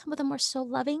sweet, and some of them are so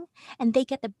loving, and they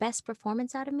get the best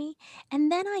performance out of me,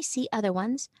 and then I see other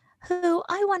ones who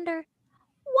I wonder,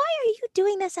 "Why are you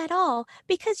doing this at all?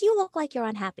 Because you look like you're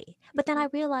unhappy." But then I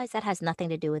realize that has nothing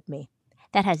to do with me.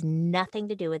 That has nothing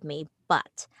to do with me,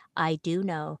 but I do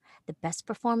know the best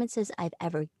performances I've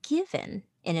ever given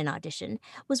in an audition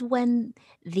was when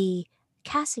the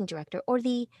casting director or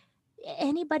the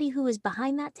anybody who is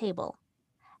behind that table,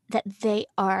 that they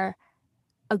are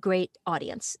a great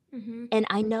audience. Mm-hmm. And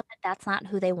I know that that's not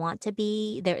who they want to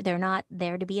be. They're not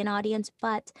there to be an audience,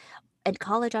 but at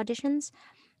college auditions,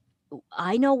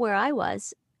 I know where I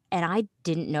was, and I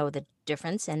didn't know the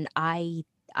difference, and I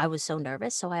was so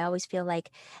nervous, so I always feel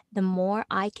like the more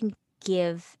I can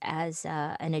give as,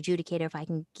 an adjudicator, if I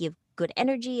can give good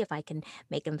energy, if I can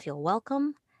make them feel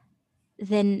welcome,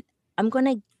 then I'm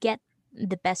gonna get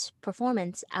the best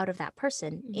performance out of that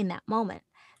person in that moment.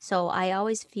 So I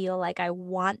always feel like I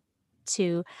want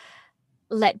to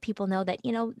let people know that,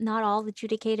 not all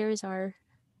adjudicators are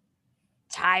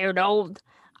tired, old.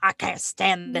 I can't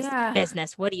stand this Yeah.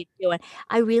 business. What are you doing?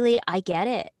 I get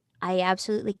it. I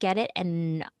absolutely get it.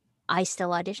 And I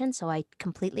still audition, so I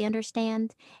completely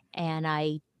understand. And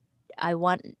I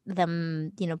want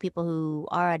them, people who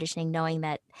are auditioning knowing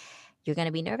that you're going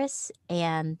to be nervous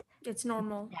and It's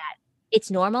normal. that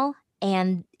it's normal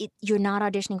and you're not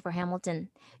auditioning for Hamilton.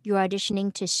 You're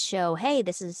auditioning to show, hey,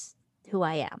 this is who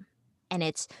I am. And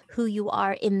it's who you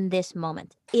are in this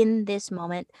moment. In this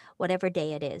moment, whatever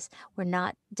day it is. We're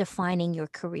not defining your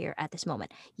career at this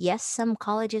moment. Yes, some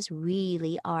colleges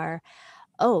really are,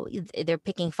 oh, they're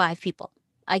picking 5 people.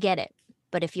 I get it.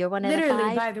 But if you're one of the Literally,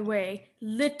 5, by the way,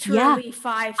 yeah, literally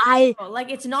five I people.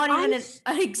 Like it's not I even s-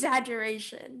 an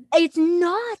exaggeration. it's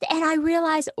not. And I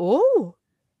realize, oh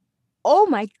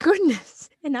my goodness.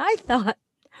 And I thought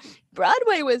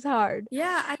Broadway was hard,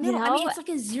 Yeah, I you know. I mean, know? it's like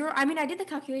a zero. I mean, I did the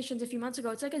calculations a few months ago.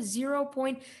 It's like a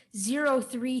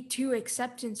 0.032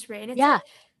 acceptance rate. And it's Yeah, like,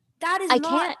 that is I not,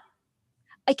 can't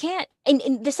I can't.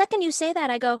 And the second you say that,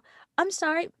 I go, "I'm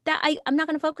sorry, that I'm not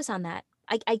gonna focus on that."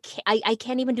 I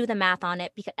can't even do the math on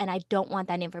it because and I don't want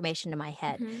that information in my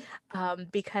head,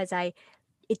 mhm. because I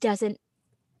it doesn't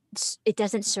it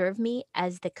doesn't serve me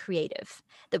as the creative.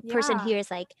 The person Yeah. here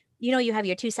is like, you have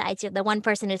your 2 sides. You're the one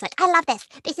person who's like, "I love this.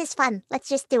 This is fun. Let's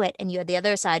just do it." And you're the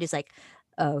other side who's like,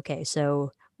 "Oh, okay,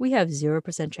 so we have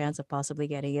 0% chance of possibly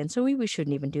getting in, so we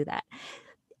shouldn't even do that."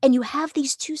 And you have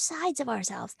these 2 sides of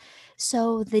ourselves.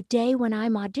 So the day when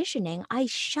I'm auditioning, I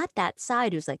shut that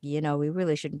side who's like, we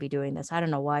really shouldn't be doing this. I don't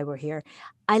know why we're here.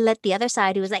 I let the other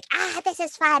side who was like, this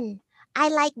is fun. I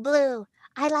like blue.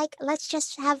 Let's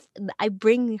just have, I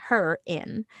bring her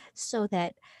in so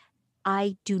that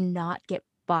I do not get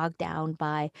bogged down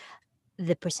by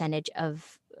the percentage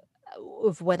of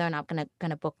whether or not I'm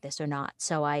gonna book this or not.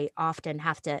 So I often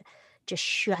have to just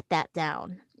shut that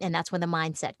down, and that's when the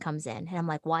mindset comes in, and I'm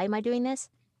like, "Why am I doing this?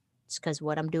 It's because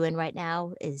what I'm doing right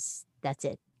now is that's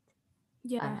it."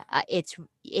 Yeah.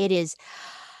 It is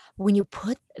when you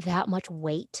put that much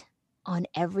weight on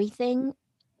everything,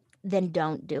 then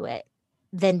don't do it.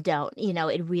 Then don't.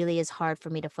 It really is hard for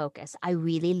me to focus. I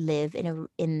really live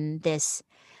in this,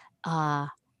 uh,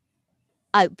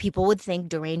 people would think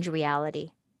deranged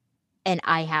reality, and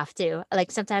I have to.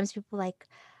 Like, sometimes people like,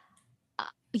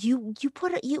 you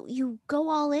put it you go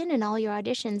all in all your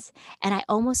auditions, and I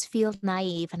almost feel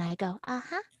naive, and I go,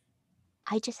 "Uh-huh,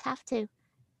 I just have to,"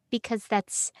 because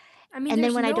that's I mean, and then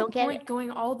there's when I no don't get it, point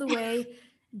going all the way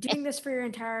doing this for your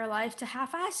entire life to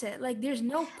half-ass it. Like, there's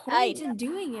no I point know in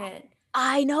doing it.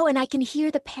 I know, and I can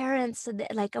hear the parents,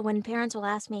 like, when parents will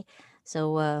ask me,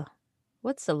 "So,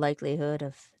 what's the likelihood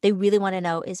of," they really wanna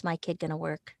know, "Is my kid gonna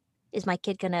work? Is my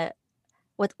kid gonna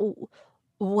what w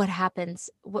what happens?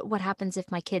 What happens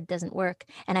if my kid doesn't work?"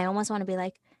 And I almost wanna be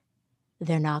like,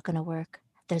 they're not gonna work.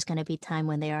 There's gonna be time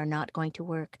when they are not going to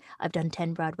work. I've done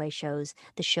 10 Broadway shows.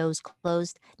 The shows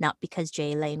closed not because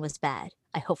Elaine was bad.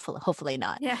 Hopefully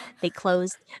not. Yeah. They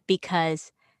closed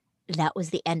because that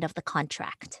was the end of the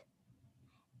contract.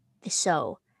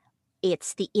 So,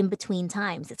 it's the in-between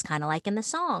times. It's kinda like in the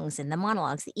songs and the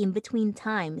monologues. The in-between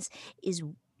times is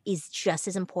is just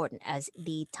as important as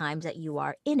the times that you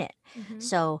are in it. Hmm.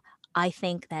 So, I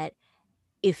think that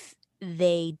if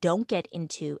they don't get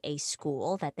into a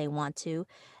school that they want to,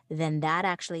 then that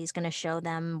actually is going to show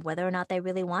them whether or not they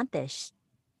really want this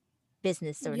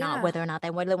business or not, Yeah. whether or not they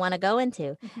really want to go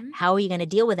into. Hmm. How are you going to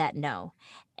deal with that no?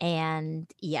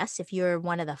 And yes, if you're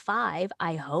one of the five,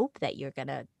 I hope that you're going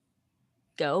to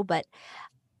go. But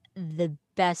the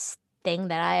best thing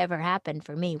that I ever happened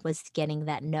for me was getting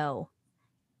that no.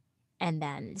 And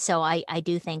then, so I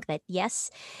do think that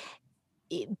yes,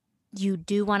 it, you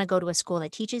do want to go to a school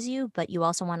that teaches you, but you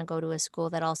also want to go to a school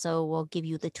that also will give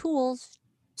you the tools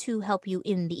to help you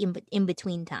in the in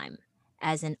between time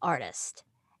as an artist.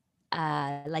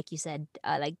 Like you said,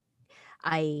 like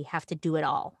I have to do it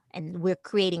all. And we're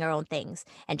creating our own things.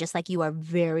 And just like you are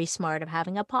very smart of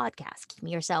having a podcast, keeping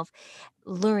yourself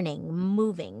learning,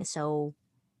 moving. So,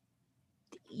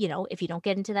 if you don't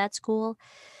get into that school,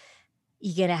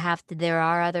 you're gonna have to. There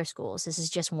are other schools. This is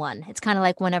just one. It's kind of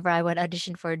like whenever I would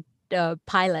audition for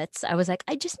pilots, I was like,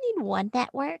 I just need one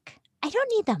network. I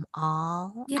don't need them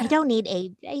all. I Yeah. don't need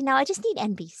I just need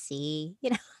NBC.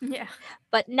 Yeah.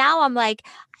 But now I'm like,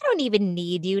 I don't even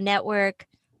need you, network.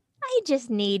 I just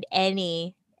need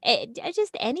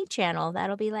just any channel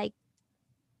that'll be like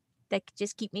that could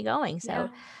just keep me going. So, Yeah.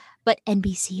 but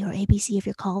NBC or ABC if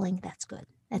you're calling, that's good.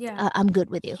 That's Yeah. I'm good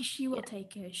with you. She will Yeah,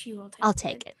 take it. She will I'll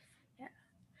take it. take it. Yeah.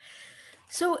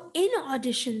 So in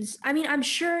auditions, I mean, I'm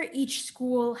sure each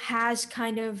school has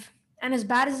kind of, and as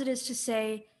bad as it is to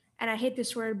say, and I hate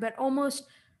this word, but almost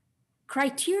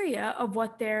criteria of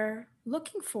what they're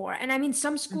looking for. And I mean,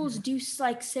 some schools Hmm. do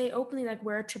like say openly, like,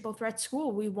 we're a triple threat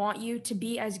school. We want you to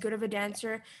be as good of a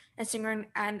dancer, a singer,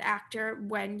 and actor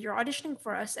when you're auditioning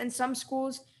for us. And some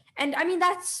schools, and I mean,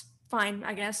 that's fine,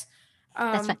 I guess.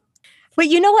 That's fine. Um, But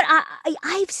you know what?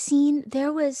 I've seen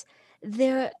there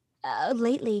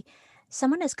lately,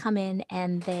 someone has come in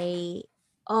and they,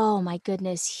 oh my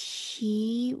goodness,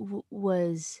 he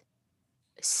was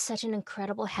such an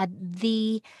incredible had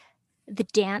the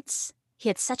dance. He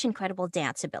had such incredible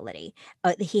dance ability.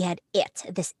 He had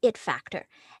this it factor,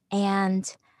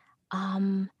 and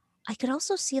um, I could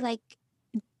also see like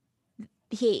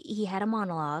he had a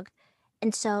monologue,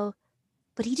 and so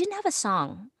but he didn't have a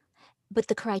song. But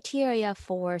the criteria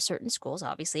for certain schools,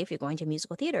 obviously, if you're going to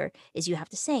musical theater, is you have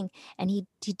to sing, and he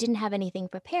didn't have anything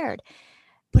prepared.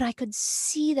 But I could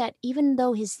see that even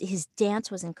though his dance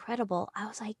was incredible, I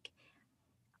was like,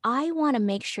 I want to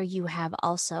make sure you have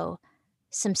also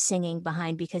some singing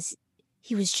behind because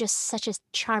he was just such a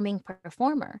charming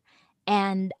performer.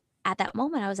 And at that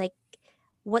moment, I was like,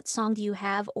 what song do you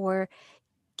have? Or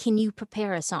can you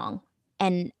prepare a song?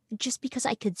 And just because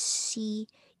I could see,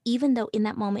 even though in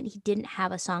that moment he didn't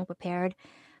have a song prepared,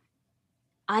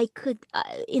 I could,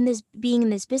 in this being in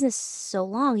this business so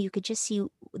long, you could just see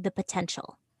the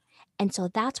potential. And so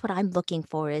that's what I'm looking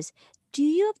for is do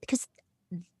you, because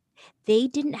they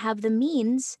didn't have the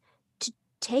means to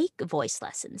take voice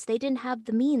lessons. They didn't have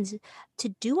the means to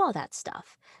do all that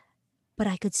stuff. But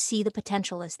I could see the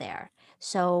potential is there.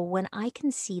 So when I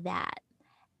can see that,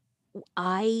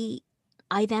 I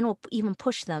I then will even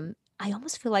push them. I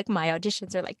almost feel like my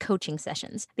auditions are like coaching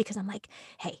sessions because I'm like,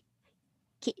 hey,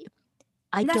 ki-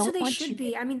 I and that's how don't they want should you to,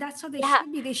 be. I mean, that's how they yeah,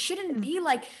 should be. They shouldn't be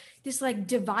like this like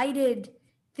divided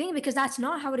thing, because that's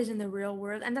not how it is in the real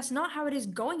world, and that's not how it is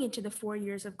going into the 4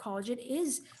 years of college. It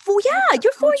is well, like yeah, a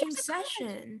you're four coaching years of college.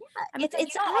 session. Yeah, I mean, like, you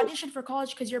it's don't I. audition for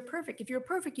college because you're perfect. If you're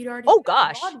perfect, you'd already Oh be on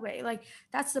gosh, Broadway. Like,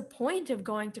 that's the point of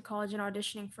going to college and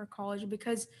auditioning for college,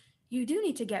 because you do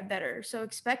need to get better. So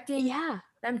expecting yeah,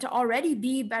 them to already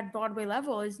be at Broadway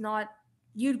level is not,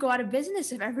 you'd go out of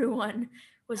business if everyone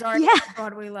was already yeah, at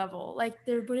Broadway level. Like,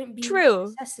 there wouldn't be no true.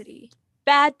 necessity.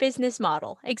 Bad business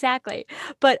model, exactly.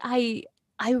 But I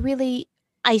really,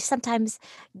 I sometimes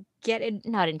get in,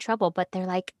 not in trouble, but they're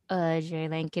like,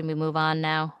 Jalen, can we move on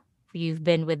now? You've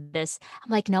been with this.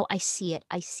 I'm like, no, I see it.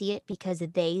 I see it because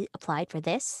they applied for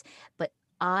this, but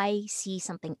I see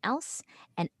something else,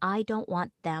 and I don't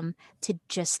want them to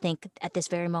just think at this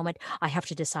very moment, I have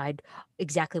to decide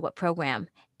exactly what program.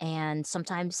 And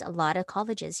sometimes a lot of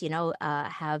colleges,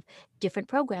 have different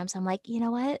programs. I'm like, you know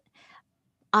what?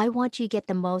 I want you to get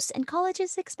the most, and college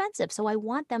is expensive, so I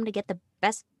want them to get the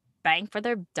best bang for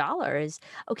their dollars.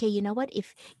 Okay, you know what?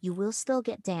 If you will still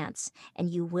get dance and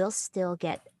you will still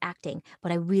get acting,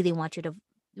 but I really want you to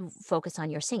focus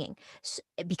on your singing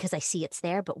because I see it's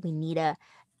there, but we need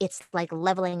it's like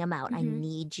leveling them out. I Hmm.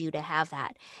 need you to have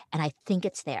that. And I think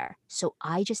it's there. So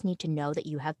I just need to know that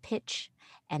you have pitch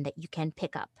and that you can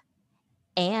pick up.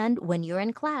 And when you're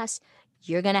in class,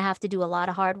 you're going to have to do a lot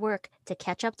of hard work to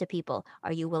catch up to people.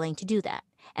 Are you willing to do that?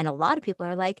 And a lot of people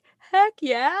are like, heck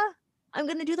yeah, I'm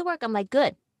going to do the work. I'm like,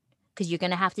 good, because you're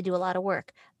going to have to do a lot of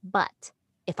work. But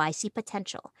if I see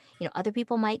potential. Other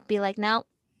people might be like, no,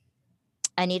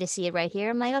 I need to see it right here.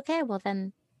 I'm like, okay, well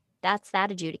then that's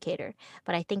that adjudicator.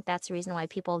 But I think that's the reason why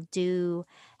people do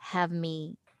have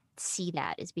me see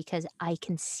that, is because I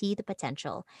can see the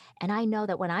potential. And I know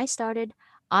that when I started,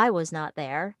 I was not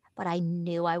there, but I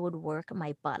knew I would work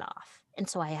my butt off. And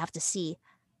so I have to see,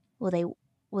 will they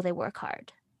will they work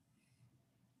hard?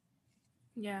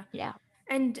 Yeah. Yeah.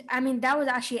 And I mean, that was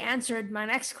actually answered my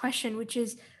next question, which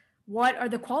is what are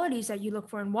the qualities that you look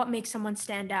for and what makes someone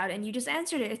stand out? And you just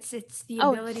answered it. It's the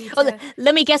Oh, ability oh, to.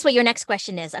 let me guess what your next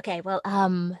question is. Okay, well,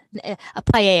 a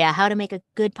paella, how to make a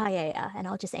good paella, and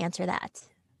I'll just answer that.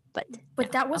 But no,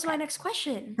 But that was okay. my next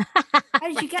question. How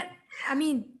did you get? I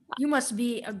mean, you must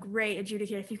be a great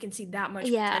adjudicator if you can see that much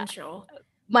Yeah, potential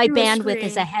my through a bandwidth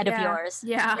is screen. ahead of Yeah, yours.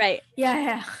 yeah, Right.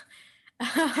 yeah,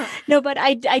 yeah. No, but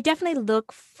I definitely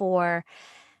look for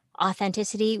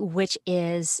authenticity, which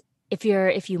is, if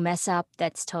you mess up,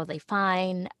 that's totally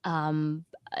fine. Uh,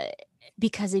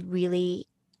 because it really,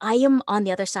 I am on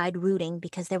the other side rooting,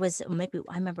 because there was, maybe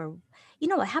I remember,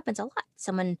 it happens a lot.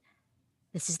 Someone,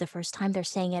 this is the first time they're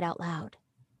saying it out loud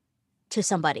to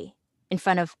somebody in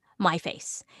front of my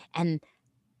face, and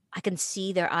I can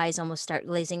see their eyes almost start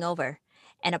glazing over.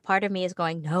 And a part of me is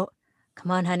going, no,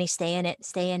 come on, honey, stay in it,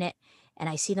 stay in it. And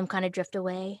I see them kind of drift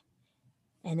away,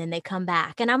 and then they come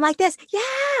back. And I'm like this,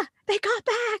 yeah, they got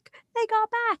back. They got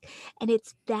back. And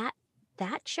it's that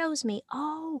shows me,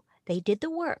 oh, they did the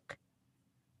work.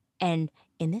 And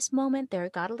in this moment, they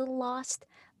got a little lost,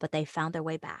 but they found their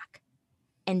way back.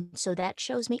 And so that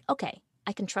shows me, okay,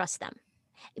 I can trust them.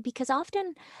 Because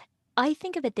often I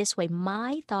think of it this way.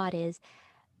 My thought is,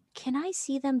 can I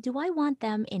see them? Do I want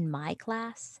them in my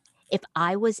class? If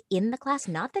I was in the class,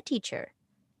 not the teacher,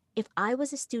 if I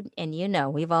was a student, and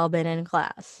we've all been in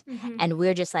class, Hmm. and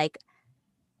we're just like,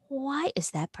 why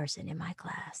is that person in my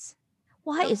class?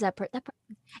 Why Yep. is that person?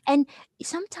 And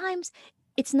sometimes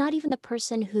it's not even the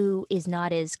person who is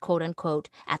not as quote unquote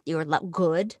at your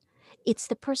good. It's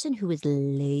the person who is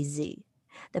lazy,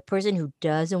 the person who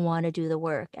doesn't want to do the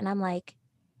work. And I'm like,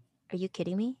 are you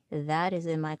kidding me? That is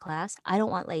in my class. I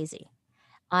don't want lazy.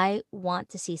 I want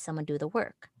to see someone do the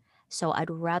work. So I'd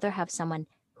rather have someone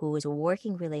who is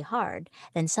working really hard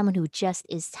than someone who just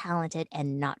is talented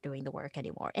and not doing the work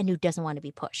anymore and who doesn't want to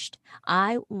be pushed.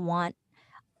 I want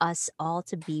us all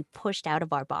to be pushed out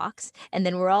of our box, and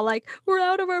then we're all like, we're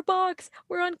out of our box,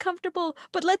 we're uncomfortable,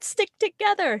 but let's stick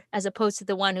together, as opposed to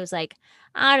the one who's like,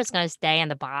 I'm just going to stay in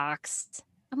the box.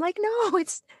 I'm like, no,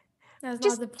 it's That's not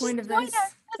just the just point of join us. this.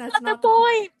 That's That's not the not the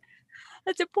point. point.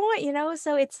 That's a point,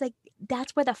 So it's like,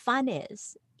 that's where the fun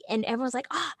is. And everyone's like,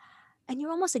 and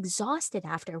you're almost exhausted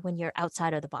after, when you're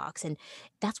outside of the box. And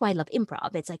that's why I love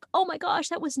improv. It's like, oh my gosh,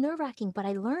 that was nerve wracking, but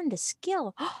I learned a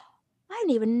skill. I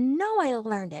didn't even know I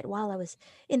learned it while I was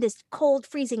in this cold,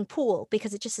 freezing pool,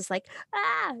 because it just is like,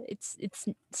 it's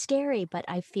scary. But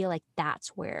I feel like that's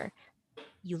where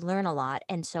you learn a lot.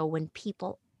 And so when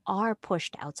people are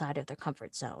pushed outside of their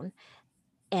comfort zone,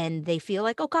 and they feel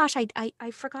like, oh gosh,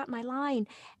 I forgot my line,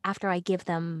 after I give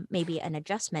them maybe an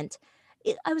adjustment,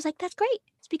 I was like, that's great.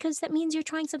 It's because that means you're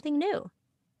trying something new.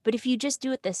 But if you just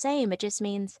do it the same, it just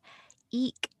means,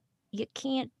 eek, you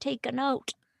can't take a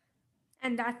note.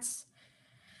 And that's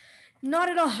not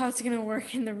at all how it's going to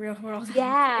work in the real world.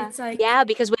 Yeah, It's like, yeah,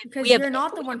 because we because have you're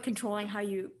not the one controlling how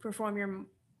you perform your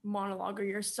monologue or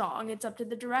your song. It's up to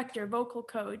the director, vocal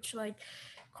coach, like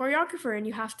choreographer, and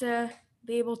you have to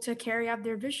be able to carry out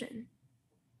their vision.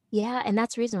 yeah, and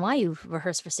that's the reason why you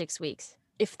rehearsed for 6 weeks.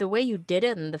 If the way you did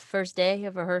it in the first day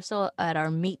of rehearsal at our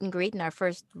meet and greet and our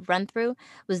first run through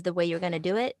was the way you're going to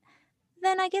do it,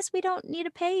 then I guess we don't need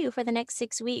to pay you for the next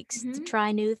 6 weeks to Hmm.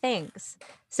 try new things.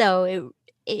 So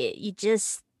you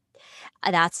just,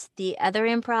 that's the other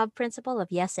improv principle of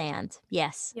yes and.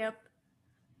 Yes. Yep.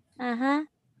 Uh huh.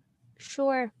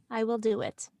 Sure, I will do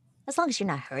it. As long as you're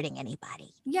not hurting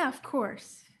anybody. Yeah, of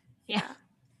course. Yeah. Yeah.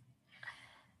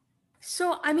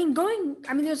 So, I mean,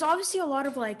 there's obviously a lot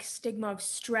of like stigma of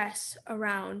stress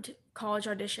around college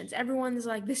auditions. Everyone's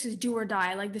like, this is do or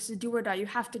die. Like, this is do or die. You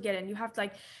have to get in. You have to,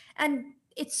 like, and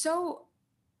it's so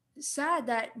sad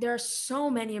that there are so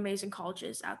many amazing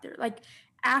colleges out there. Like,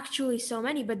 actually, so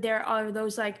many, but there are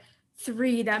those like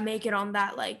three that make it on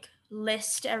that like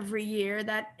list every year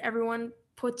that everyone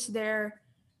puts their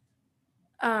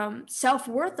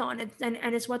self-worth on it, and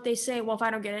it's what they say, well, if I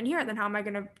don't get in here, then how am I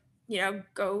going to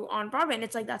go on Broadway? And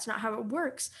it's like, that's not how it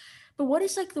works. But what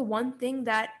is like the one thing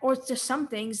that, or just some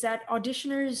things that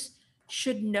auditioners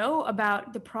should know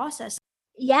about the process?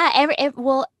 Yeah.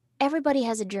 Well, everybody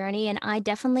has a journey, and I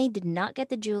definitely did not get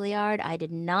the Juilliard. I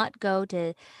did not go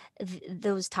to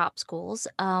those top schools.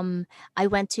 I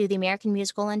went to the American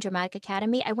Musical and Dramatic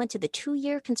Academy. I went to the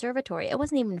 2-year conservatory. It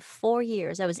wasn't even 4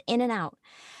 years. I was in and out.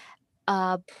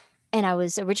 Uh, and I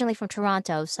was originally from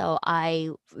Toronto, so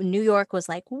New York was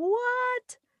like,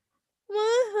 what?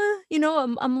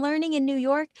 I'm learning in New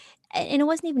York, and it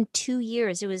wasn't even 2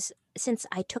 years. It was since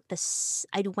I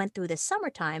went through the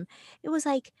summertime. It was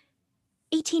like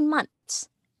 18 months.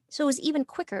 So it was even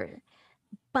quicker.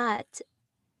 But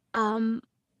um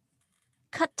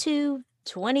cut to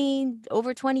 20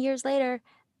 years later,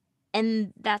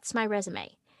 and that's my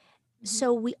resume. Mhm.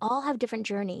 So we all have different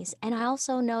journeys. And I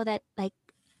also know that, like,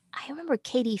 I remember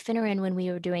Katie Finneran when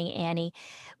we were doing Annie,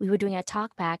 we were doing a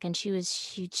talk back, and she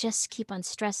just keep on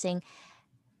stressing,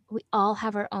 we all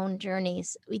have our own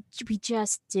journeys. We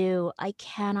just do. I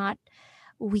cannot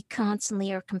We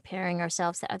constantly are comparing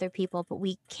ourselves to other people, but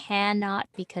we cannot,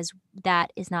 because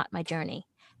that is not my journey.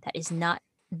 That is not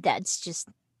that's just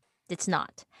it's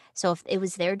not. So if it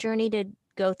was their journey to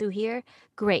go through here,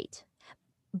 great.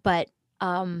 But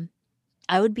um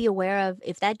I would be aware of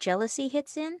if that jealousy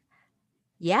hits in.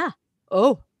 Yeah.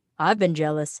 Oh, I've been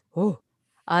jealous. Oh,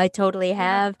 I totally Yeah.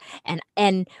 have.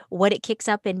 And what it kicks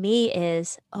up in me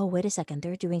is, oh, wait a second,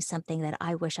 they're doing something that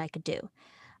I wish I could do.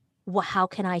 How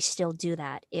can I still do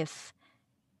that if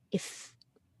if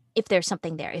there's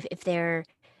something there? If there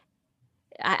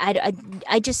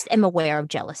I just am aware of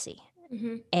jealousy.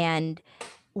 Hmm. And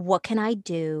what can I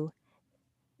do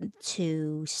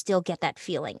to still get that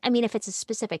feeling? I mean, if it's a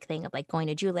specific thing of like going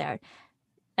to Juilliard,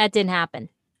 that didn't happen.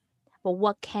 But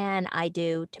what can I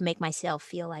do to make myself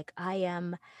feel like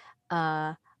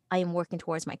uh I am working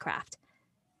towards my craft,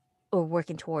 or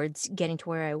working towards getting to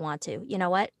where I want to? You know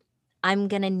what? I'm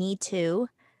gonna need to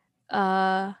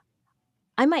uh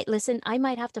I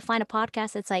might have to find a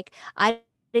podcast that's like, I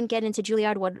didn't get into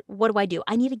Juilliard, what do I do?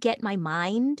 I need to get my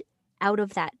mind out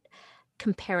of that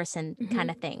comparison Hmm.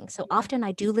 kind of thing. So Yeah. often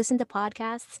I do listen to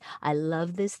podcasts. I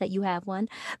love this that you have one,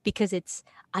 because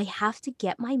I have to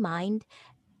get my mind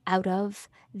out of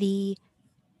the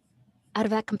out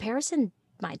of that comparison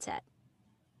mindset,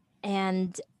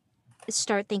 and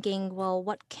start thinking, well,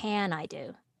 what can I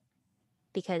do?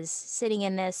 Because sitting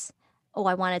in this, oh,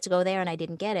 I wanted to go there and I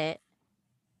didn't get it.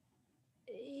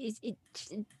 It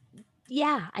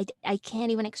yeah, I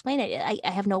can't even explain it. I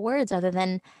have no words other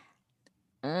than,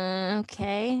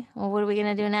 okay, well, what are we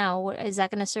gonna do now? Is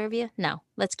that gonna serve you? No,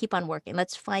 let's keep on working.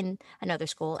 Let's find another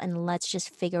school, and let's just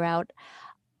figure out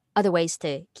other ways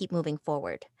to keep moving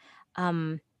forward.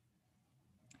 Um,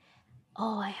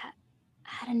 oh, I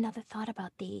had another thought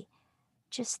about the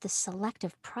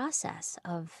selective process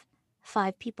of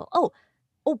 5 people. Oh,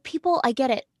 people, I get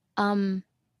it. Um,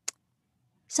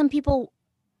 some people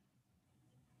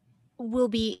will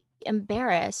be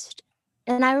embarrassed.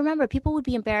 And I remember people would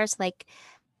be embarrassed, like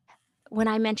when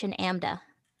I mentioned AMDA.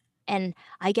 And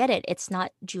I get it, it's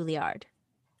not Juilliard.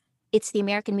 It's the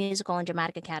American Musical and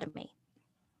Dramatic Academy.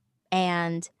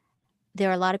 And there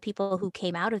are a lot of people who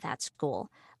came out of that school,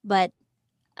 but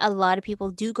a lot of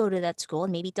people do go to that school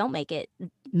and maybe don't make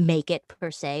it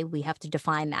per se. We have to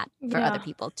define that for other Yeah.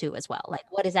 people too as well. Like,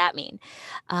 what does that mean?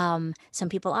 Some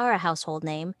people are a household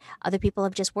name. Other people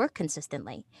have just worked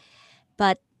consistently.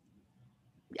 But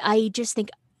I just think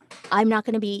I'm not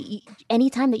going to be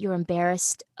anytime that you're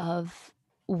embarrassed of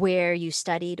where you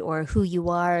studied or who you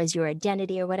are as your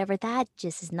identity or whatever, that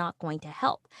just is not going to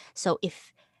help. So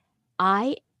if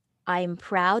I I'm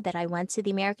proud that I went to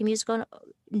the American Musical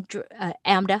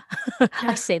AMDA. I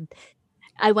Yeah. said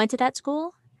I went to that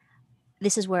school.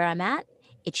 This is where I'm at.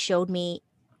 It showed me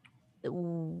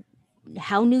w-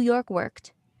 how New York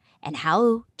worked and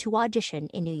how to audition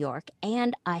in New York.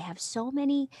 And I have so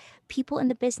many people in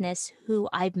the business who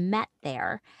I've met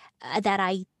there, that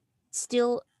I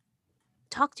still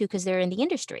talk to because they're in the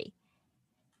industry.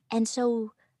 And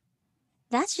so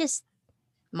that's just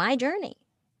my journey.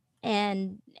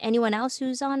 And anyone else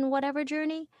who's on whatever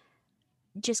journey,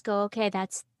 just go, okay,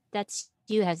 that's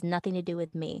you, has nothing to do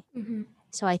with me. Hmm.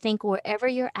 So I think wherever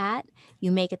you're at,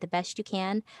 you make it the best you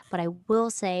can. But I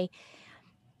will say,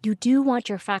 you do want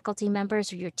your faculty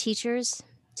members or your teachers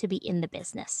to be in the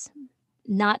business,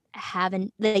 not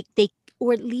having like they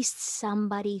or at least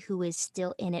somebody who is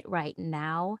still in it right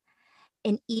now.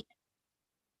 And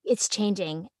it's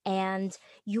changing, and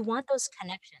you want those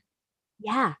connections.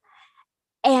 Yeah.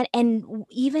 And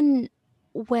even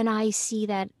when I see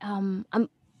that, I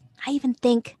even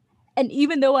think, and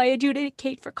even though I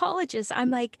adjudicate for colleges, I'm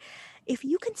like, if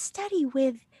you can study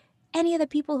with any of the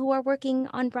people who are working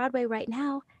on Broadway right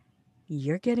now,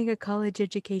 you're getting a college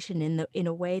education in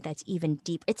a way that's even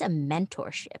deep. It's a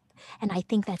mentorship. And I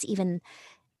think that's even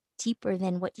deeper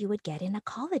than what you would get in a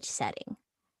college setting.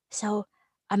 So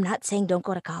I'm not saying don't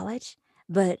go to college,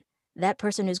 but that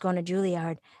person who's going to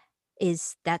Juilliard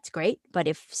that's great. But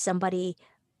if somebody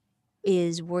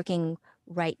is working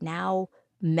right now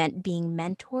being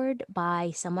mentored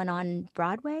by someone on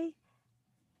Broadway,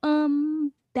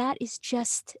 that is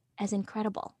just as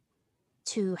incredible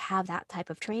to have that type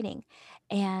of training.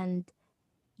 And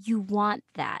you want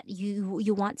that.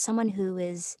 You want someone who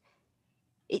is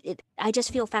I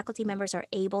just feel faculty members are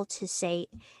able to say,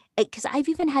 because I've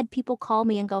even had people call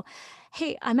me and go,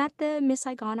 "Hey, I'm at the Miss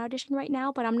Saigon audition right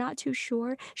now, but I'm not too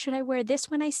sure. Should I wear this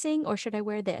when I sing or should I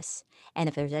wear this?" And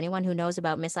if there's anyone who knows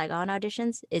about Miss Saigon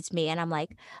auditions, it's me. And I'm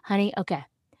like, "Honey, okay,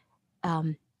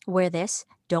 wear this.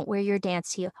 Don't wear your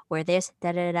dance heel. Wear this.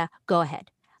 Da da da. Da. Go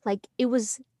ahead." Like it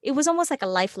was almost like a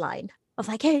lifeline of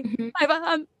like, "Hey, Mhm.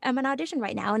 I'm an audition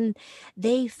right now," and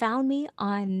they found me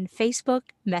on Facebook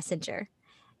Messenger.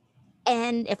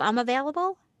 And if I'm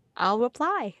available, I'll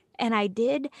reply. And I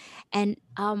did. And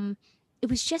it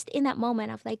was just in that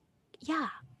moment of like, yeah,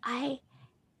 I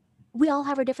we all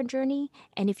have a different journey.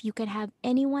 And if you could have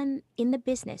anyone in the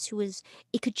business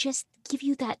it could just give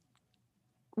you that.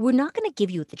 We're not going to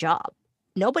give you the job.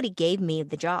 Nobody gave me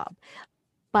the job,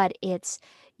 but it's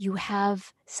you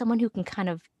have someone who can kind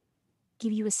of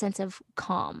give you a sense of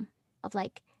calm, of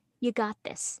like, you got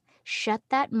this. Shut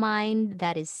that mind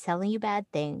that is telling you bad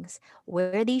things.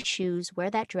 Wear these shoes, wear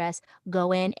that dress,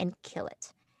 go in and kill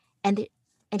it. And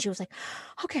and she was like,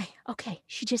 okay, okay.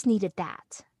 She just needed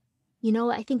that.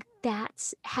 I think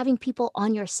that's having people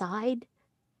on your side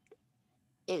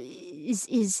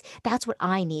is that's what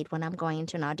I need when I'm going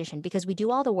into an audition, because we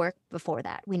do all the work before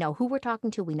that. We know who we're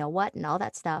talking to, we know what and all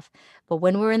that stuff. But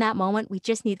when we're in that moment, we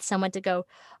just need someone to go,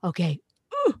 okay,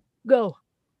 go.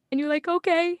 And you're like,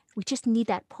 okay. We just need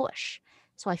that push.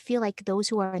 So I feel like those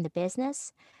who are in the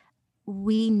business,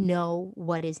 we know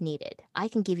what is needed. I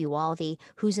can give you all the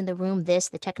who's in the room,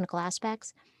 the technical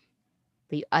aspects,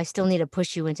 but I still need to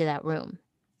push you into that room.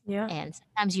 Yeah. And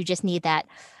sometimes you need that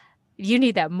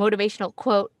motivational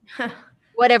quote,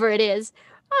 whatever it is.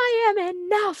 I am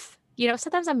enough.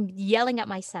 Sometimes I'm yelling at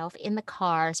myself in the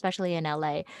car, especially in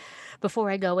LA,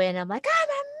 before I go in. I'm like, I'm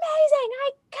amazing.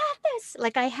 I got this.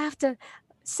 Like, I have to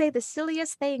say the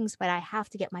silliest things, but I have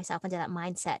to get myself into that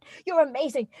mindset. You're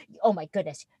amazing. Oh my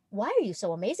goodness. Why are you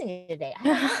so amazing today? I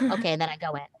don't know. Okay. And then I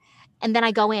go in. And then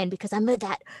I go in because I'm with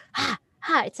that,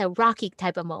 it's a Rocky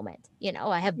type of moment.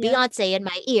 I have Yeah. Beyonce in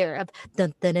my ear of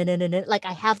dun, dun, dun, dun, dun, dun. Like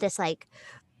I have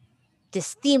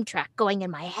this theme track going in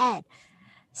my head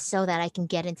so that I can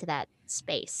get into that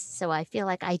space. So I feel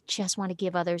like I just want to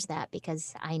give others that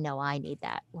because I know I need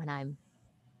that when I'm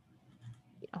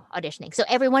auditioning. So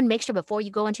everyone, make sure before you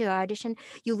go into your audition,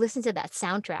 you listen to that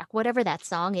soundtrack, whatever that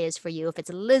song is for you. If it's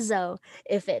Lizzo,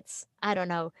 if it's, I don't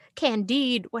know,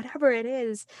 Candide, whatever it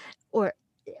is, or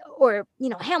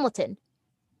Hamilton,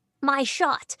 My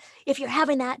Shot. If you're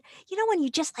having that, when you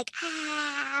just like,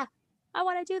 I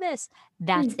want to do this.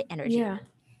 That's the energy. Yeah.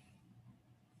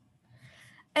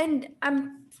 And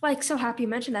I'm like so happy you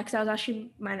mentioned that because that was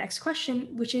actually my next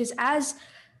question, which is as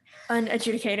an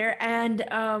adjudicator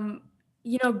and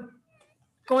you know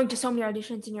going to so many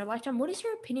auditions in your lifetime, what is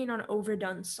your opinion on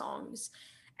overdone songs?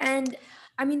 And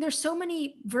I mean, there's so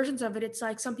many versions of it. It's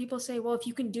like some people say, well, if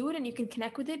you can do it and you can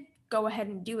connect with it, go ahead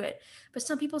and do it. But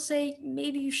some people say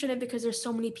maybe you shouldn't because there's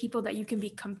so many people that you can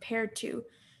be compared to.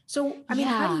 So, I mean,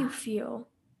 how do Yeah. you feel?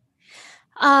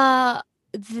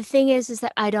 The thing is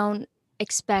that I don't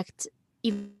expect,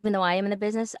 even though I am in the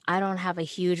business, I don't have a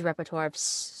huge repertoire of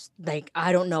like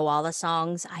I don't know all the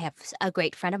songs. I have a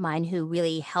great friend of mine who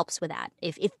really helps with that,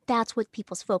 if that's what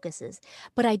people's focus is.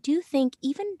 But I do think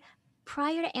even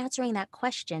prior to answering that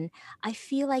question, I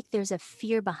feel like there's a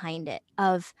fear behind it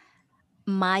of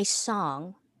my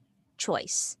song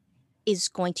choice is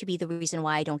going to be the reason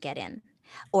why I don't get in.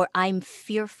 Or I'm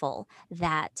fearful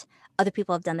that other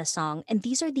people have done the song. And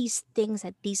these are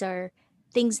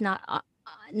things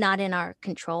not in our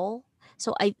control.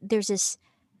 So there's this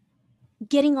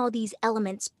getting all these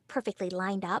elements perfectly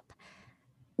lined up.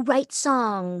 Right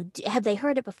song. Have they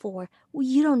heard it before? Well,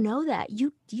 you don't know that.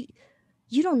 You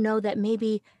don't know that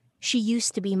maybe She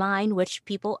Used to Be Mine, which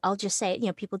I'll just say,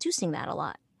 people do sing that a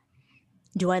lot.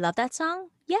 Do I love that song?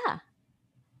 Yeah.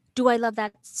 Do I love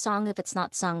that song if it's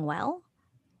not sung well?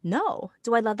 No.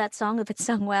 Do I love that song if it's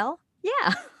sung well?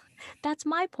 Yeah. That's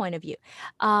my point of view.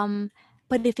 Um,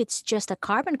 but if it's just a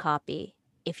carbon copy,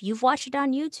 if you've watched it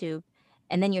on YouTube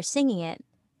and then you're singing it,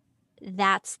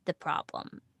 that's the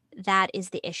problem. that is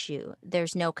the issue.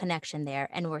 There's no connection there,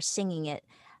 and we're singing it.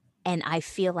 And I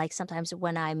feel like sometimes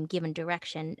when I'm given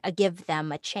direction, I give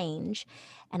them a change,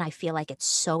 and I feel like it's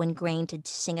so ingrained to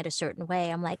sing it a certain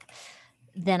way. I'm like,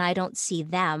 then I don't see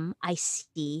them. I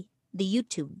see the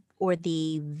YouTube or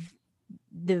the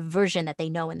version that they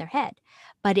know in their head.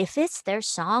 But if it's their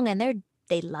song and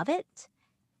they love it,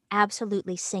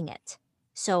 absolutely sing it.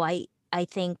 So I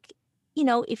think,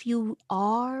 if you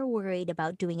are worried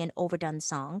about doing an overdone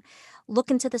song, look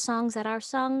into the songs that are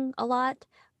sung a lot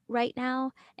right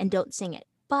now and don't sing it.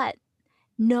 But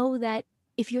know that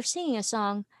if you're singing a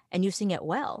song and you sing it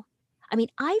well, I mean,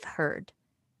 I've heard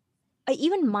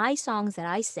even my songs that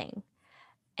I sing,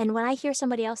 and when I hear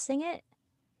somebody else sing it,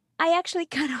 I actually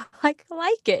kind of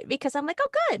like it because I'm like, oh,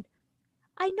 good,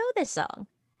 I know this song.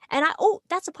 And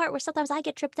that's the part where sometimes I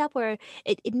get tripped up where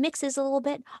it mixes a little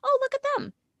bit. Oh, look at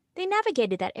them. They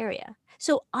navigated that area.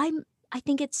 So I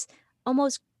think it's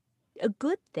almost a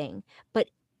good thing. But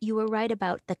you were right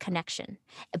about the connection.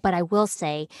 But I will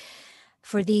say,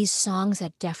 for these songs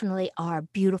that definitely are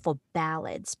beautiful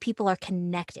ballads, people are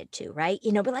connected to, right?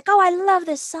 Be like, oh, I love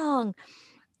this song.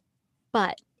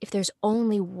 But if there's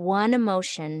only one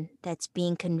emotion that's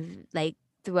being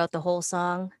throughout the whole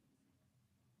song,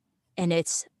 and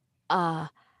it's uh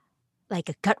like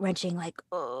a gut wrenching, like,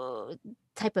 oh,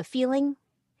 type of feeling,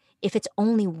 if it's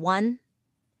only one,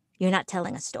 you're not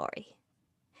telling a story.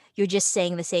 You're just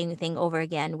saying the same thing over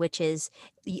again, which is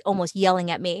almost yelling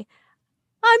at me,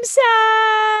 I'm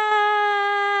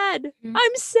sad. Mhm.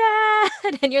 I'm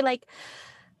sad. And you're like,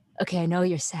 okay, I know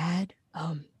you're sad.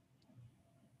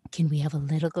 Can we have a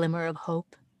little glimmer of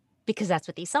hope? Because that's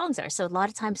what these songs are. So a lot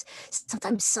of times,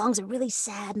 sometimes songs are really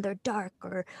sad and they're dark,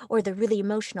 or they're really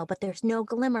emotional, but there's no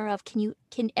glimmer of,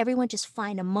 can everyone just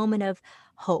find a moment of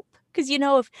hope? Because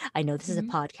if I know this is a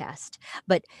Mhm. podcast,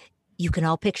 but you can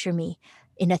all picture me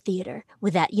in a theater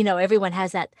with that, everyone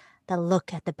has that the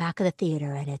look at the back of the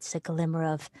theater, and it's a glimmer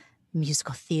of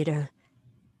musical theater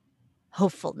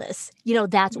hopefulness.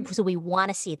 That's Mhm. so we want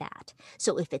to see that.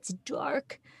 So if it's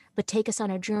dark, but take us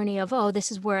on a journey of, oh,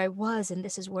 this is where I was and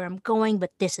this is where I'm going,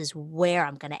 but this is where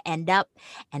I'm going to end up,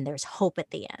 and there's hope at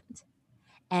the end.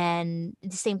 And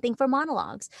the same thing for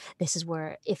monologues. This is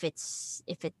where, if you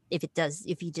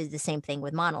did the same thing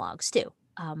with monologues too.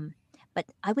 But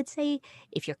I would say,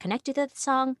 if you're connected to the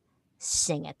song,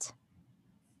 sing it.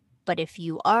 But if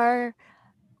you are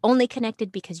only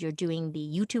connected because you're doing the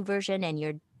YouTube version and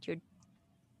you're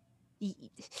y-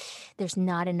 there's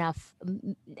not enough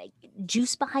like,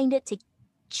 juice behind it to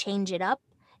change it up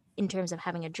in terms of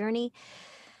having a journey,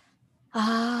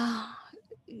 uh,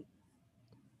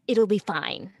 it'll be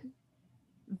fine.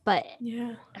 But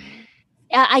Yeah.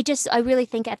 I really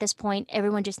think at this point,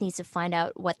 everyone just needs to find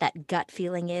out what that gut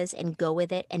feeling is and go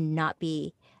with it and not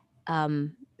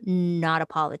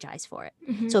apologize for it.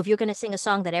 Hmm. So if you're going to sing a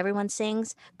song that everyone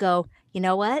sings, go, you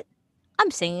know what? I'm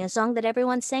singing a song that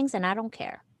everyone sings and I don't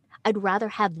care. I'd rather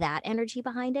have that energy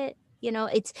behind it.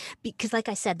 It's because, like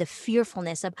I said, the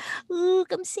fearfulness of,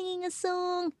 look, I'm singing a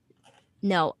song.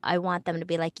 No, I want them to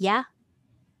be like, yeah,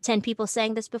 10 people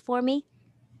sang this before me.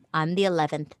 I'm the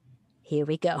 11th. Here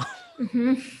we go.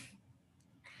 Hmm.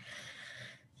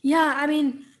 Yeah, I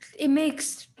mean, it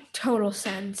makes total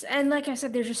sense. And like I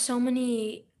said, there's just so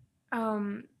many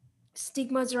um,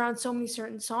 stigmas around so many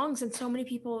certain songs, and so many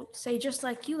people say, just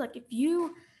like you, like if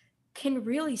you can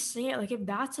really sing it, like if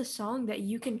that's a song that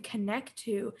you can connect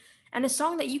to and a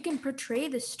song that you can portray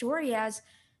the story as,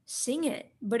 sing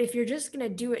it. But if you're just going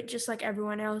to do it just like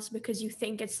everyone else because you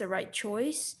think it's the right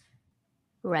choice,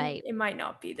 then Right. it might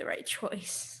not be the right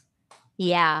choice.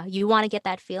 Yeah. You want to get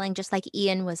that feeling, just like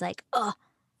Ian was like, oh,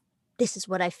 this is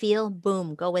what I feel.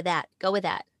 Boom. Go with that. Go with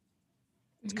that.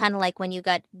 It's Hmm. kind of like when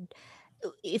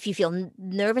if you feel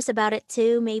nervous about it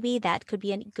too, maybe that could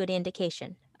be a good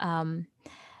indication.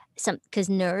 Because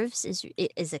nerves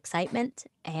is excitement,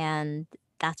 and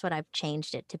that's what I've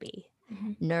changed it to be.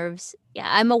 Hmm. Nerves, yeah,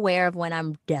 I'm aware of when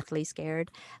I'm deathly scared,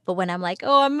 but when I'm like,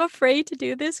 oh, I'm afraid to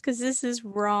do this because this is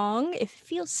wrong, if it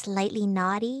feels slightly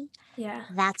naughty, Yeah.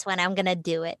 that's when I'm gonna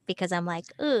do it because I'm like,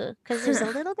 ugh, because there's a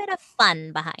little bit of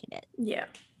fun behind it. Yeah.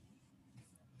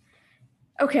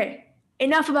 Okay.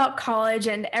 Enough about college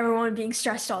and everyone being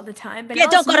stressed all the time. But Yeah,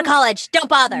 now let's don't go to move. college. Don't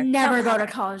bother. Don't Never go to bother.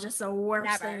 college. That's the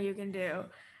worst thing Never. you can do.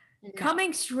 No.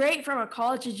 Coming straight from a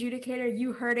college adjudicator,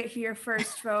 you heard it here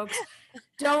first, folks.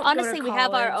 Don't go to Honestly,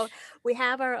 college. we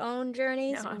have our own No,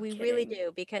 journeys. I'm We really kidding.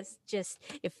 do, because just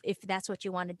if that's what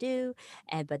you want to do,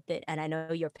 and I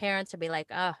know your parents will be like,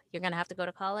 "Oh, you're going to have to go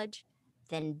to college."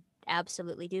 Then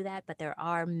absolutely do that, but there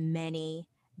are many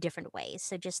different ways.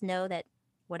 So just know that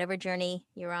whatever journey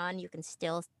you're on, you can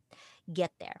still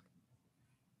get there.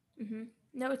 Hmm.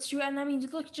 No, it's true. And I mean,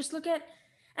 just look at,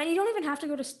 and you don't even have to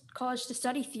go to college to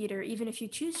study theater, even if you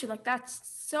choose to. Like, that's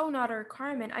so not a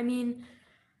requirement. I mean,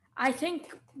 I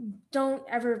think, don't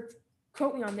ever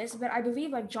quote me on this, but I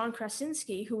believe like John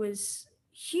Krasinski, who is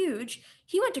huge,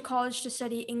 he went to college to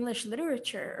study English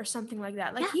literature or something like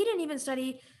that. Like, Yeah. he didn't even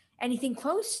study anything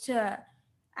close to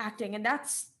acting, and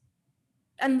that's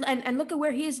and look at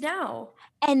where he is now.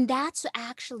 And that's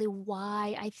actually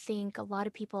why I think a lot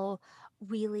of people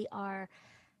really are.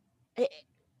 i-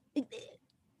 i-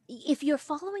 if you're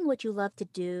following what you love to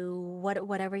do,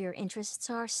 whatever your interests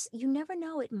are, you never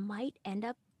know. It might end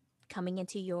up coming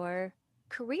into your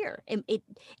career.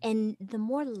 And the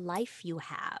more life you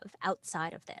have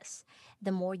outside of this,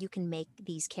 the more you can make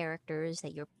these characters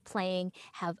that you're playing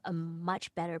have a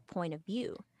much better point of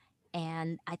view.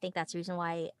 And I think that's the reason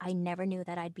why I never knew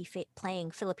that I'd be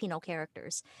playing Filipino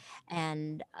characters.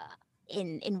 And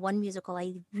in one musical,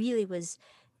 I really was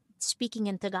speaking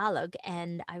in Tagalog,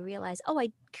 and I realized, oh,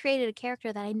 I created a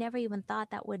character that I never even thought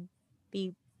that would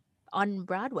be on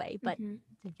Broadway, but Hmm.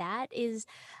 that is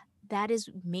that is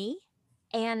me,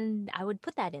 and I would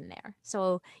put that in there.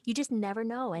 So you just never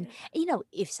know. And Yeah.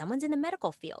 if someone's in the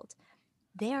medical field,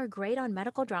 they are great on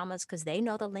medical dramas because they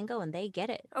know the lingo and they get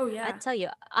it. Oh I yeah. tell you,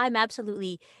 I'm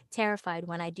absolutely terrified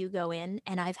when I do go in,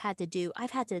 and I've had to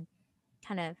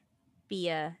kind of be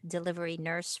a delivery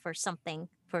nurse for something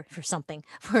for something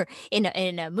for in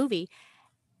a movie.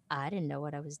 I didn't know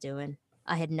what I was doing.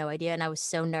 I had no idea, and I was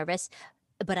so nervous.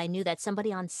 But I knew that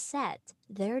somebody on set,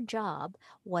 their job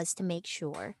was to make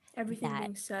sure Everything that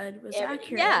being said was yeah,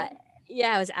 accurate.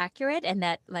 yeah, it was accurate, and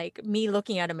that like me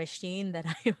looking at a machine that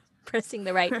I'm pressing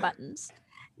the right buttons,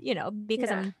 because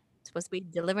Yeah. I'm supposed to be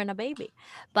delivering a baby.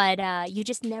 But you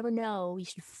just never know. You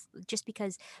should just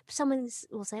because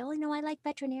will say, "Oh, I like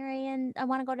veterinarian. I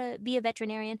want to go to be a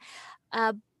veterinarian."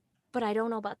 Uh, but I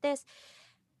don't know about this.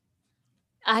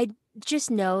 I just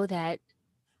know that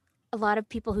a lot of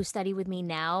people who study with me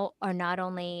now are not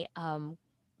only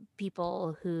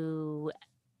people who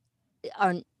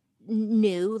are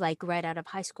new, like right out of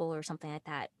high school or something like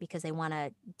that, because they want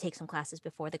to take some classes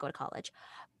before they go to college.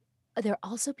 There are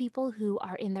also people who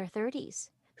are in their 30s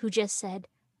who just said,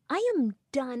 I am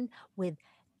done with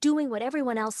doing what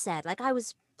everyone else said. Like I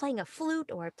was playing a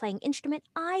flute or playing instrument.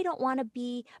 I don't want to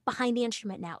be behind the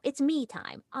instrument now. It's me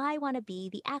time. I want to be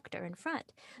the actor in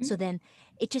front. So then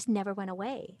it just never went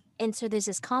away. And so there's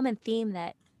this common theme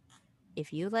that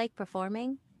if you like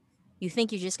performing, you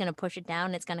think you're just going to push it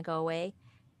down, it's going to go away.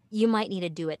 You might need to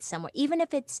do it somewhere, even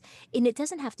if and it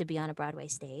doesn't have to be on a Broadway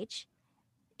stage.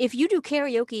 If you do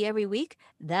karaoke every week,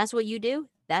 that's what you do,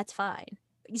 that's fine.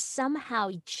 Somehow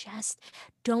just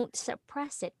don't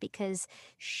suppress it because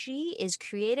she is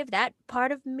creative. That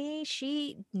part of me,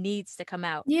 she needs to come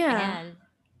out. Yeah. And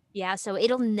yeah, so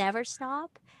it'll never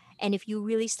stop. And if you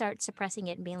really start suppressing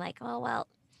it and being like, oh, well,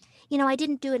 I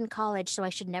didn't do it in college, so I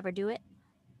should never do it.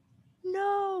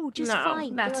 No, just No,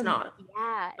 fine. that's not.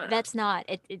 Yeah, No. that's not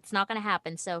it's not gonna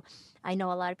happen. So I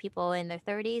know a lot of people in their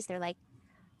 30s, they're like,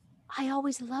 I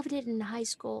always loved it in high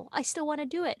school. I still want to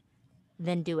do it.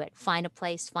 Then do it. Find a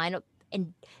place,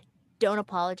 and don't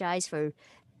apologize for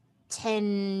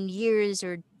 10 years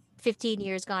or 15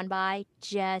 years gone by.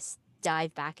 Just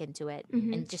dive back into it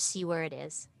Hmm. and just see where it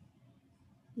is.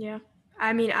 Yeah.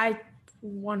 I mean, I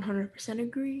 100%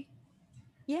 agree.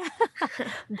 Yeah.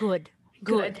 Good. Good.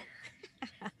 Good.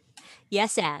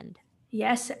 Yes, and.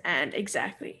 Yes, and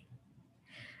exactly.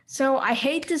 So I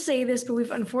hate to say this, but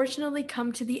we've unfortunately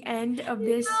come to the end of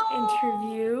this No.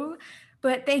 interview.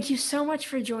 But thank you so much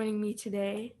for joining me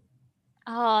today.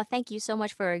 Oh, thank you so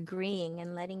much for agreeing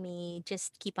and letting me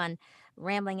just keep on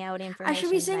rambling out I should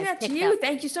be information that saying I've that to picked you. up.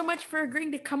 Thank you so much for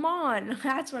agreeing to come on.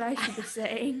 That's what I should be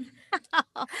saying.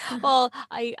 Well,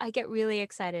 I get really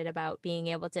excited about being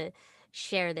able to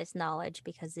share this knowledge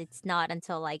because it's not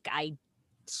until like I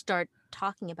start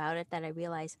talking about it that I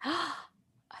realize,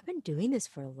 I've been doing this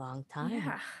for a long time.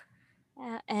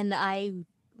 Yeah. And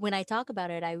when I talk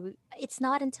about it, it's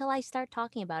not until I start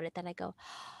talking about it that I go,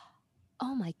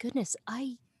 oh my goodness,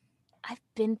 I've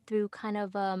been through kind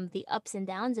of the ups and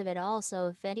downs of it all. So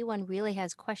if anyone really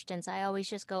has questions, I always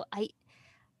just go,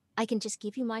 I can just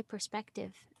give you my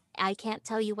perspective. I can't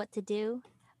tell you what to do,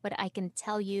 but I can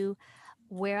tell you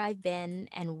where I've been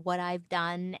and what I've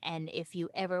done. And if you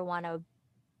ever want to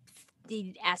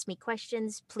ask me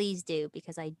questions, please do,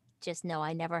 because I just know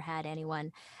I never had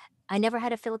anyone. I never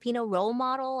had a Filipino role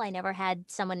model. I never had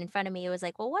someone in front of me who was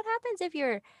like, "Well, what happens if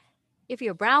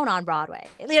you're brown on Broadway?"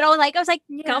 Like I was like,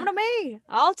 "Come Yeah. to me.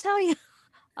 I'll tell you.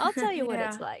 I'll tell you what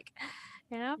it's Yeah. like."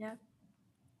 You know? Yeah.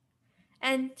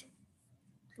 And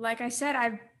like I said,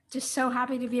 just so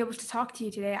happy to be able to talk to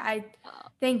you today. I Oh,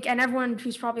 think, and everyone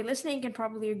who's probably listening can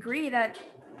probably agree that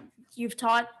you've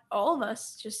taught all of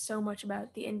us just so much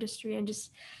about the industry and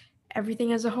just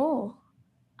everything as a whole.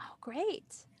 oh,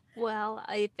 great. Well,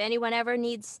 if anyone ever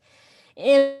needs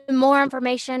more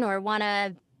information or want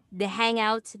to hang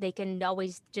out, they can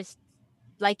always just,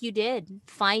 like you did,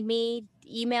 find me,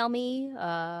 email me,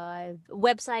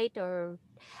 website, or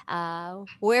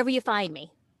wherever you find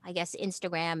me. I guess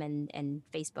Instagram and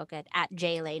Facebook at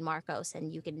Elaine Marcos,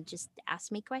 and you can just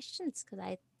ask me questions because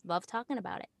I love talking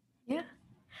about it. Yeah.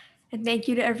 And thank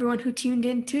you to everyone who tuned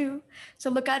in too. So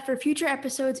look out for future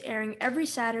episodes airing every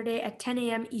Saturday at 10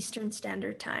 a.m. Eastern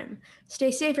Standard Time. Stay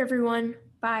safe, everyone.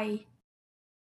 Bye.